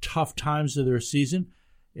tough times of their season.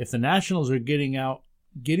 If the Nationals are getting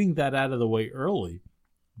that out of the way early,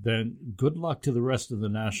 then good luck to the rest of the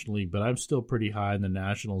National League. But I'm still pretty high in the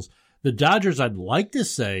Nationals. The Dodgers, I'd like to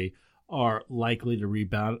say, are likely to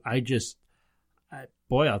rebound.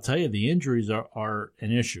 I'll tell you, the injuries are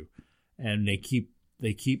an issue, and they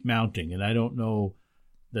keep mounting, and I don't know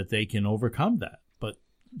that they can overcome that.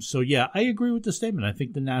 So, yeah, I agree with the statement. I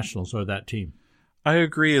think the Nationals are that team. I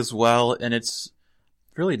agree as well, and it's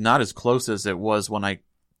really not as close as it was when I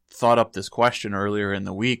thought up this question earlier in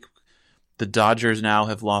the week. The Dodgers now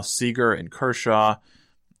have lost Seager and Kershaw.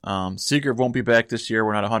 Seager won't be back this year.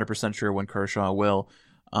 We're not 100% sure when Kershaw will.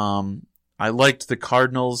 I liked the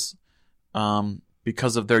Cardinals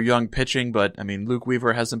because of their young pitching, but I mean, Luke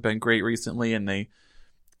Weaver hasn't been great recently, and they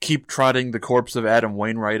keep trotting the corpse of Adam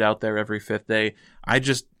Wainwright out there every fifth day.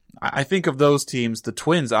 I think of those teams, the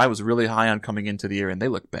Twins, I was really high on coming into the year, and they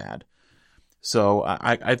look bad. So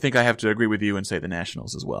I think I have to agree with you and say the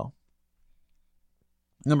Nationals as well.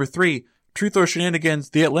 Number 3, truth or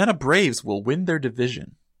shenanigans, the Atlanta Braves will win their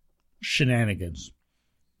division. Shenanigans.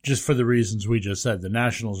 Just for the reasons we just said. The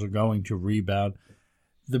Nationals are going to rebound.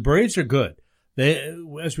 The Braves are good. They,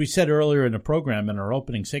 as we said earlier in the program in our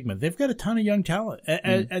opening segment, they've got a ton of young talent.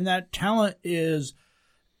 And that talent is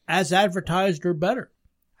as advertised or better.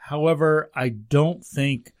 However, I don't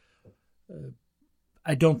think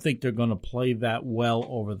they're going to play that well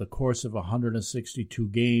over the course of 162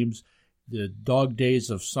 games. The dog days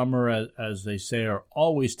of summer, as they say, are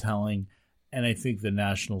always telling, and I think the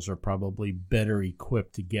Nationals are probably better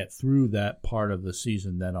equipped to get through that part of the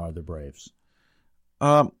season than are the Braves.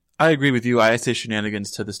 I agree with you. I say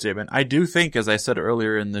shenanigans to the statement. I do think, as I said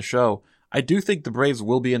earlier in the show, I do think the Braves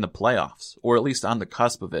will be in the playoffs, or at least on the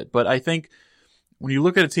cusp of it. But I think when you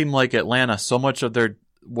look at a team like Atlanta, so much of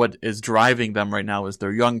what is driving them right now is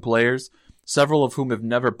their young players, several of whom have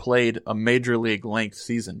never played a major league length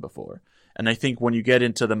season before. And I think when you get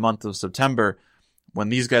into the month of September, when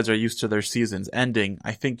these guys are used to their seasons ending,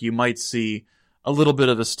 I think you might see a little bit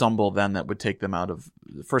of a stumble then that would take them out of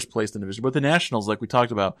first place in the division. But the Nationals, like we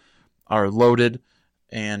talked about, are loaded,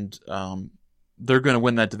 and they're going to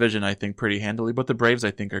win that division, I think, pretty handily. But the Braves,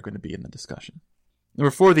 I think, are going to be in the discussion.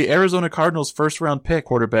 Number 4, the Arizona Cardinals' first-round pick,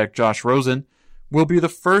 quarterback Josh Rosen, will be the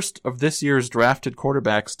first of this year's drafted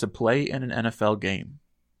quarterbacks to play in an NFL game.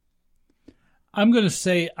 I'm going to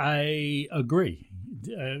say I agree.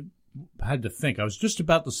 I had to think. I was just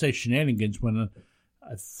about to say shenanigans when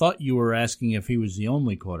I thought you were asking if he was the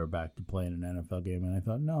only quarterback to play in an NFL game, and I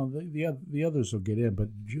thought, no, the others will get in, but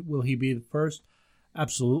will he be the first?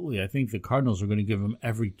 Absolutely. I think the Cardinals are going to give him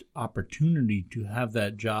every opportunity to have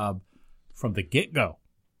that job from the get-go.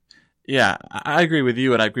 Yeah, I agree with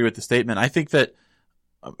you, and I agree with the statement. I think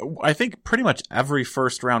pretty much every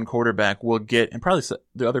first-round quarterback will get, and probably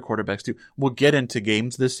the other quarterbacks too, will get into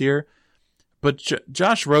games this year. But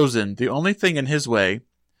Josh Rosen, the only thing in his way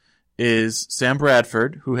is Sam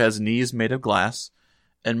Bradford, who has knees made of glass,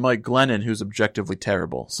 and Mike Glennon, who's objectively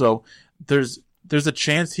terrible. So there's a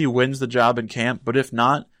chance he wins the job in camp, but if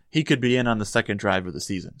not, he could be in on the second drive of the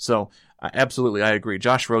season. So absolutely, I agree.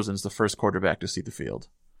 Josh Rosen's the first quarterback to see the field.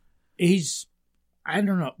 I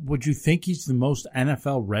don't know, would you think he's the most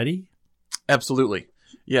NFL ready? Absolutely.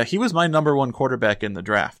 Yeah, he was my number 1 quarterback in the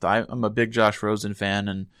draft. I'm a big Josh Rosen fan.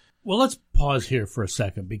 And well, let's pause here for a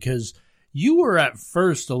second, because you were at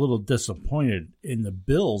first a little disappointed in the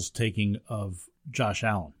Bills taking of Josh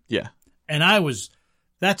Allen. Yeah. And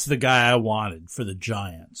that's the guy I wanted for the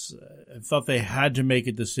Giants. I thought they had to make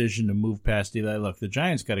a decision to move past Eli. Look, the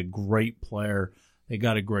Giants got a great player. They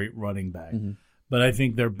got a great running back. Mm-hmm. But I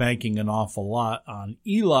think they're banking an awful lot on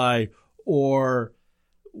Eli or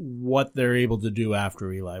what they're able to do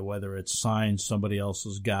after Eli, whether it's sign somebody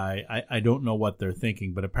else's guy. I don't know what they're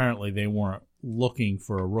thinking, but apparently they weren't looking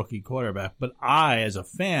for a rookie quarterback. But I, as a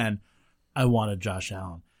fan, I wanted Josh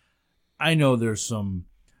Allen. I know there's some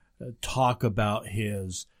talk about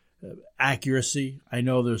his accuracy. I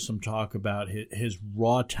know there's some talk about his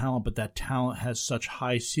raw talent, but that talent has such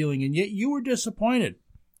high ceiling, and yet you were disappointed.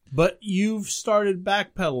 But you've started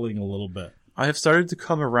backpedaling a little bit. I have started to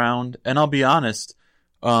come around, and I'll be honest,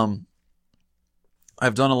 I've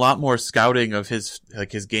done a lot more scouting of his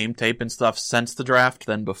game tape and stuff since the draft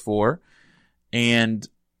than before, and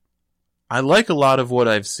I like a lot of what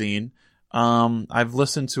I've seen. I've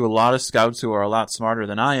listened to a lot of scouts who are a lot smarter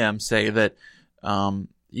than I am say that, some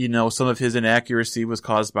of his inaccuracy was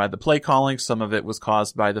caused by the play calling. Some of it was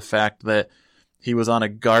caused by the fact that he was on a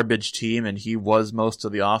garbage team and he was most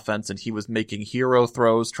of the offense and he was making hero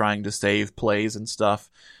throws, trying to save plays and stuff.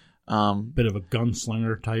 Bit of a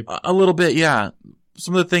gunslinger type. A little bit, yeah.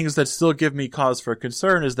 Some of the things that still give me cause for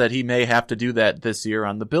concern is that he may have to do that this year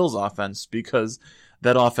on the Bills offense because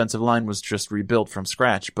that offensive line was just rebuilt from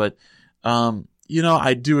scratch. But,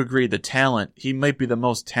 I do agree the talent, he might be the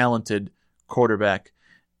most talented quarterback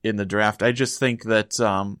in the draft. I just think that,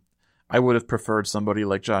 I would have preferred somebody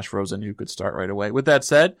like Josh Rosen who could start right away. With that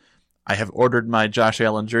said, I have ordered my Josh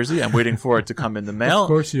Allen jersey. I'm waiting for it to come in the mail. Of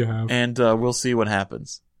course you have. And we'll see what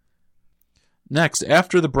happens. Next,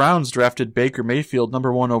 after the Browns drafted Baker Mayfield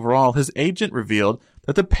number 1 overall, his agent revealed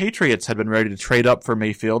that the Patriots had been ready to trade up for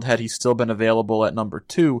Mayfield had he still been available at number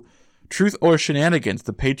 2. Truth or shenanigans,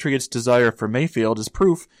 the Patriots' desire for Mayfield is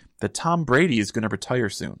proof that Tom Brady is going to retire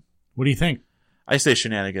soon. What do you think? I say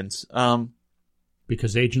shenanigans.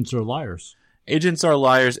 Because agents are liars. Agents are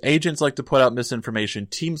liars. Agents like to put out misinformation.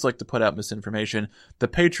 Teams like to put out misinformation. The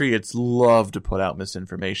Patriots love to put out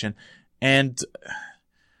misinformation. And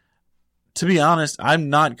to be honest, I'm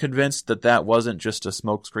not convinced that that wasn't just a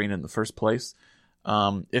smokescreen in the first place.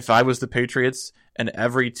 If I was the Patriots and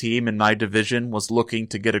every team in my division was looking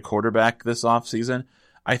to get a quarterback this offseason,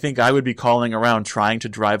 I think I would be calling around trying to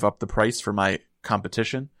drive up the price for my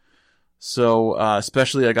competition. So,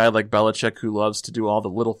 especially a guy like Belichick who loves to do all the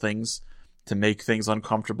little things to make things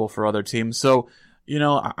uncomfortable for other teams. So,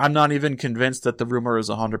 I'm not even convinced that the rumor is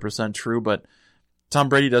 100% true, but Tom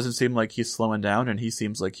Brady doesn't seem like he's slowing down, and he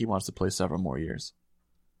seems like he wants to play several more years.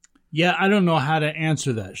 Yeah, I don't know how to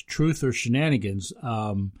answer that, truth or shenanigans.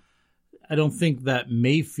 I don't think that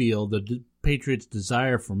Mayfield, the Patriots'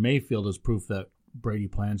 desire for Mayfield is proof that Brady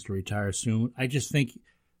plans to retire soon. I just think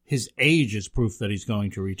his age is proof that he's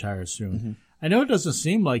going to retire soon. Mm-hmm. I know it doesn't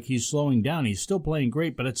seem like he's slowing down. He's still playing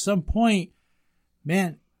great, but at some point,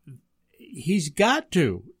 man, he's got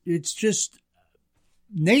to. It's just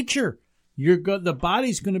nature. The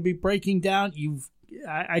body's going to be breaking down.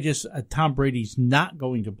 Tom Brady's not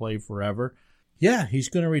going to play forever. Yeah, he's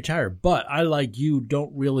going to retire, but I, like you,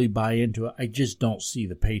 don't really buy into it. I just don't see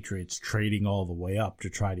the Patriots trading all the way up to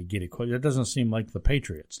try to get it. It doesn't seem like the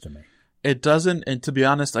Patriots to me. It doesn't, and to be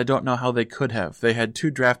honest, I don't know how they could have. They had 2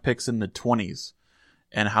 draft picks in the 20s,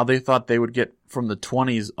 and how they thought they would get from the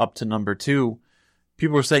 20s up to number 2.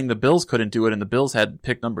 People were saying the Bills couldn't do it, and the Bills had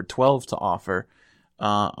pick number 12 to offer.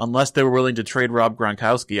 Unless they were willing to trade Rob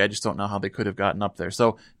Gronkowski, I just don't know how they could have gotten up there.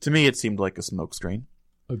 So, to me, it seemed like a smokescreen.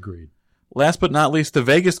 Agreed. Last but not least, the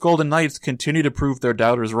Vegas Golden Knights continue to prove their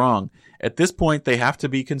doubters wrong. At this point, they have to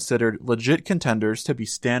be considered legit contenders to be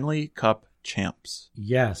Stanley Cup champs.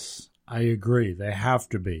 Yes, I agree. They have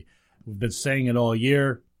to be. We've been saying it all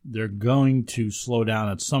year. They're going to slow down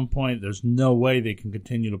at some point. There's no way they can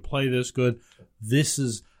continue to play this good. This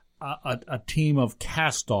is a team of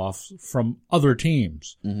cast-offs from other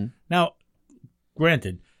teams. Mm-hmm. Now,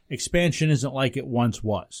 granted, expansion isn't like it once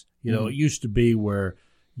was. It used to be where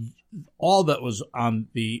all that was on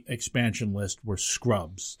the expansion list were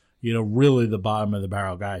scrubs, really the bottom of the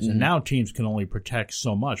barrel guys. Mm-hmm. And now teams can only protect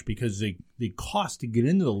so much because the cost to get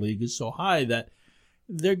into the league is so high that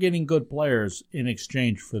they're getting good players in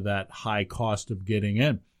exchange for that high cost of getting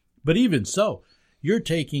in. But even so, you're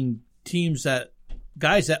taking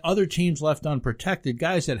guys that other teams left unprotected,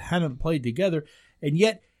 guys that haven't played together, and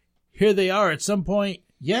yet here they are at some point.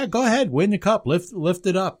 Yeah, go ahead, win the cup, lift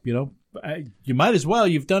it up, You might as well.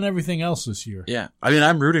 You've done everything else this year. Yeah. I mean,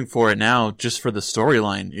 I'm rooting for it now just for the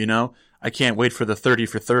storyline, I can't wait for the 30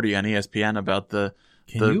 for 30 on ESPN about the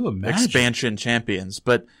expansion champions.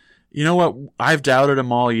 But you know what? I've doubted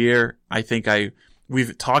them all year. I think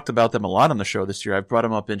we've talked about them a lot on the show this year. I've brought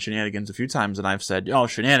them up in Shenanigans a few times, and I've said,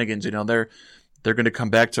 Shenanigans, they're going to come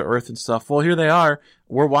back to earth and stuff. Well, here they are.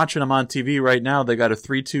 We're watching them on TV right now. They got a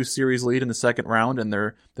 3-2 series lead in the second round, and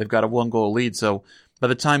they've got a 1-goal lead. So by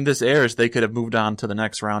the time this airs, they could have moved on to the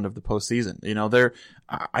next round of the postseason.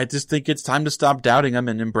 I just think it's time to stop doubting them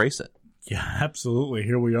and embrace it. Yeah, absolutely.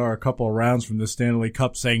 Here we are, a couple of rounds from the Stanley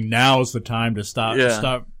Cup, saying now is the time to stop,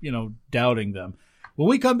 doubting them. When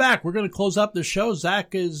we come back, we're going to close up the show.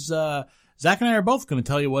 Zach and I are both going to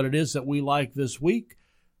tell you what it is that we like this week.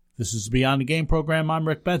 This is Beyond the Game program. I'm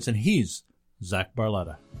Rick Benson. He's Zach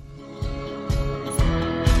Barletta.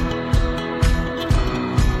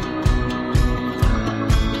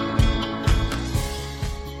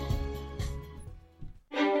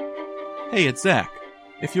 Hey, it's Zach.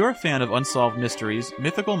 If you're a fan of unsolved mysteries,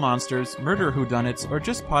 mythical monsters, murder whodunits, or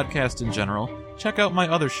just podcasts in general, check out my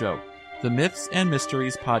other show, the Myths and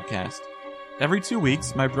Mysteries Podcast. Every 2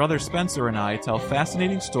 weeks, my brother Spencer and I tell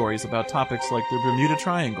fascinating stories about topics like the Bermuda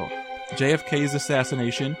Triangle, JFK's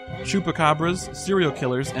assassination, chupacabras, serial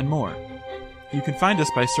killers, and more. You can find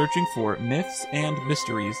us by searching for Myths and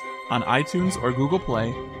Mysteries on iTunes or Google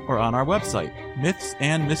Play, or on our website,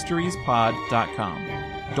 mythsandmysteriespod.com.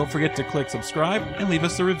 Don't forget to click subscribe and leave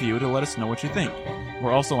us a review to let us know what you think.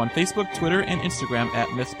 We're also on Facebook, Twitter, and Instagram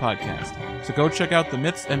at Myths Podcast. So go check out the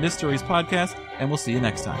Myths and Mysteries Podcast, and we'll see you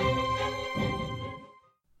next time.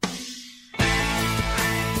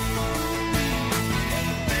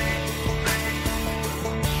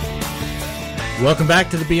 Welcome back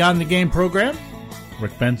to the Beyond the Game program.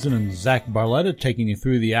 Rick Benson and Zach Barletta taking you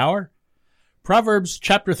through the hour. Proverbs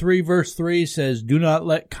chapter 3, verse 3 says, "Do not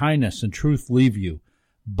let kindness and truth leave you.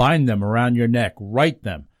 Bind them around your neck. Write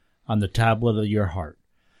them on the tablet of your heart."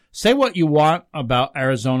 Say what you want about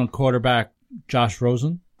Arizona quarterback Josh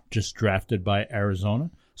Rosen, just drafted by Arizona.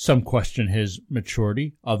 Some question his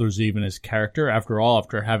maturity, others even his character. After all,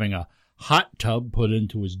 after having a hot tub put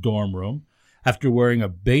into his dorm room. after wearing a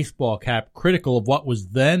baseball cap critical of what was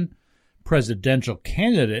then presidential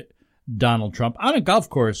candidate Donald Trump on a golf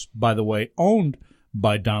course, by the way, owned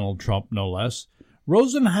by Donald Trump, no less.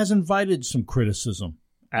 Rosen has invited some criticism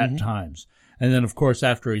at times. And then, of course,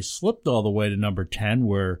 after he slipped all the way to number 10,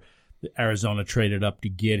 where Arizona traded up to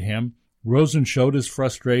get him, Rosen showed his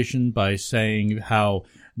frustration by saying how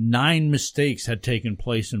 9 mistakes had taken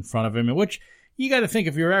place in front of him, in which you got to think,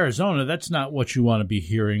 if you're Arizona, that's not what you want to be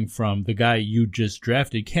hearing from the guy you just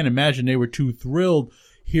drafted. Can't imagine they were too thrilled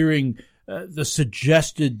hearing the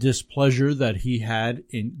suggested displeasure that he had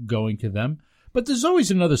in going to them. But there's always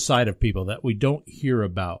another side of people that we don't hear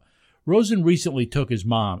about. Rosen recently took his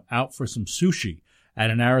mom out for some sushi at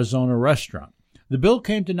an Arizona restaurant. The bill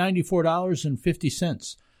came to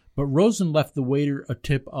 $94.50, but Rosen left the waiter a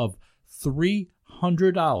tip of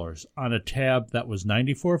 $300 on a tab that was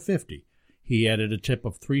 $94.50. He added a tip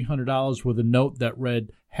of $300 with a note that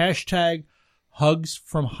read,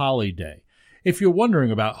 #HugsFromHollyday. If you're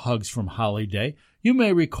wondering about Hugs from Holiday, you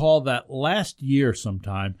may recall that last year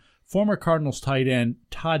sometime, former Cardinals tight end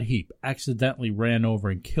Todd Heap accidentally ran over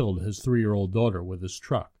and killed his 3-year-old daughter with his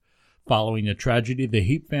truck. Following the tragedy, the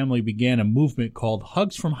Heap family began a movement called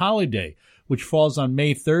Hugs from Holiday, which falls on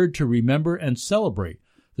May 3rd to remember and celebrate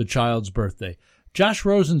the child's birthday. Josh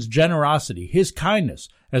Rosen's generosity, his kindness,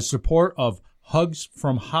 and support of Hugs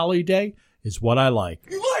from Holiday is what I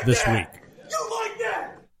like this week.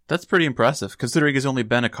 That's pretty impressive, considering he's only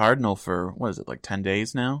been a Cardinal for, 10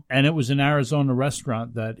 days now? And it was an Arizona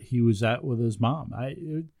restaurant that he was at with his mom.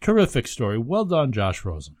 Terrific story. Well done, Josh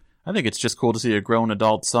Rosen. I think it's just cool to see a grown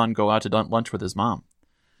adult son go out to lunch with his mom.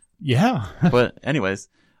 Yeah. But anyways,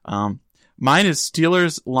 mine is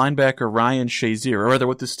Steelers linebacker Ryan Shazier, or rather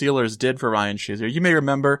what the Steelers did for Ryan Shazier. You may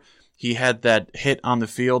remember he had that hit on the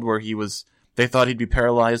field where they thought he'd be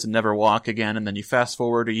paralyzed and never walk again, and then you fast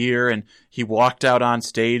forward a year and he walked out on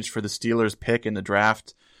stage for the Steelers pick in the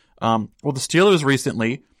draft. Well, the Steelers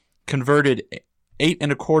recently converted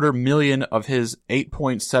 $8.25 million of his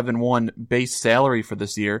 $8.71 base salary for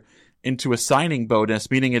this year into a signing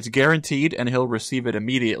bonus, meaning it's guaranteed and he'll receive it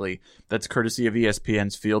immediately. That's courtesy of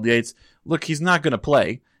ESPN's Field Yates. Look, he's not going to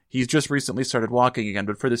play. He's just recently started walking again,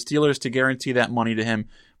 but for the Steelers to guarantee that money to him,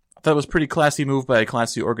 I thought it was a pretty classy move by a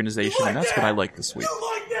classy organization, and that's what I like this week.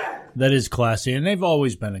 That is classy, and they've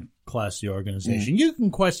always been a classy organization. You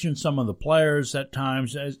can question some of the players at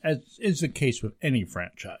times, as is the case with any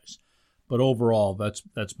franchise. But overall,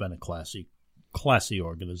 that's been a classy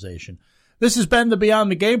organization. This has been the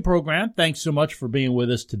Beyond the Game program. Thanks so much for being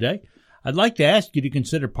with us today. I'd like to ask you to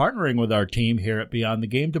consider partnering with our team here at Beyond the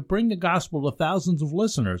Game to bring the gospel to thousands of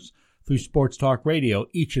listeners through Sports Talk Radio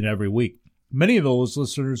each and every week. Many of those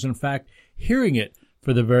listeners, in fact, hearing it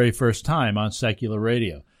for the very first time on secular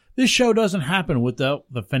radio. This show doesn't happen without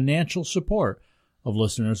the financial support of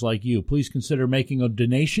listeners like you. Please consider making a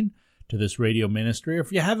donation to this radio ministry, or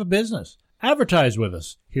if you have a business, advertise with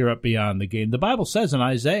us here at Beyond the Game. The Bible says in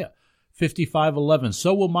Isaiah 55:11,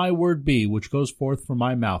 "So will my word be, which goes forth from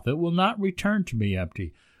my mouth. It will not return to me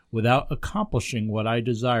empty, without accomplishing what I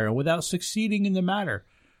desire, and without succeeding in the matter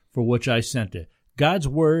for which I sent it." God's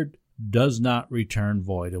word does not return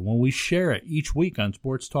void. And when we share it each week on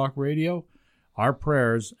Sports Talk Radio, our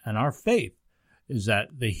prayers and our faith is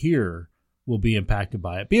that the hearer will be impacted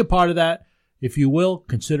by it. Be a part of that. If you will,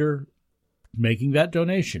 consider making that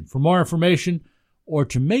donation. For more information or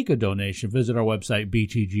to make a donation, visit our website,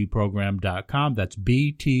 btgprogram.com. That's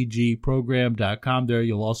btgprogram.com. There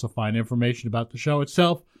you'll also find information about the show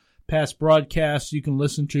itself, past broadcasts you can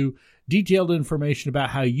listen to, detailed information about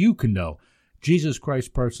how you can know Jesus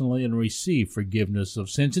Christ personally and receive forgiveness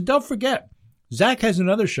of sins. And don't forget, Zach has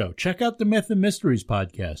another show. Check out the Myth and Mysteries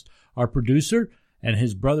podcast. Our producer and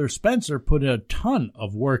his brother Spencer put a ton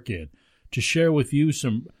of work in to share with you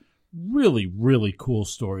some really, really cool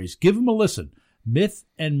stories. Give them a listen. Myth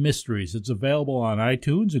and Mysteries. It's available on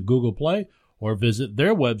iTunes and Google Play, or visit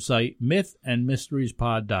their website,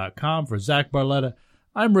 mythandmysteriespod.com. For Zach Barletta,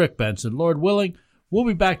 I'm Rick Benson. Lord willing, we'll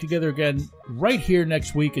be back together again right here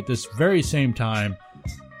next week at this very same time.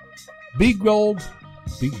 Be bold,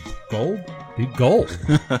 be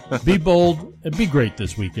bold, and be great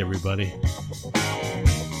this week, everybody.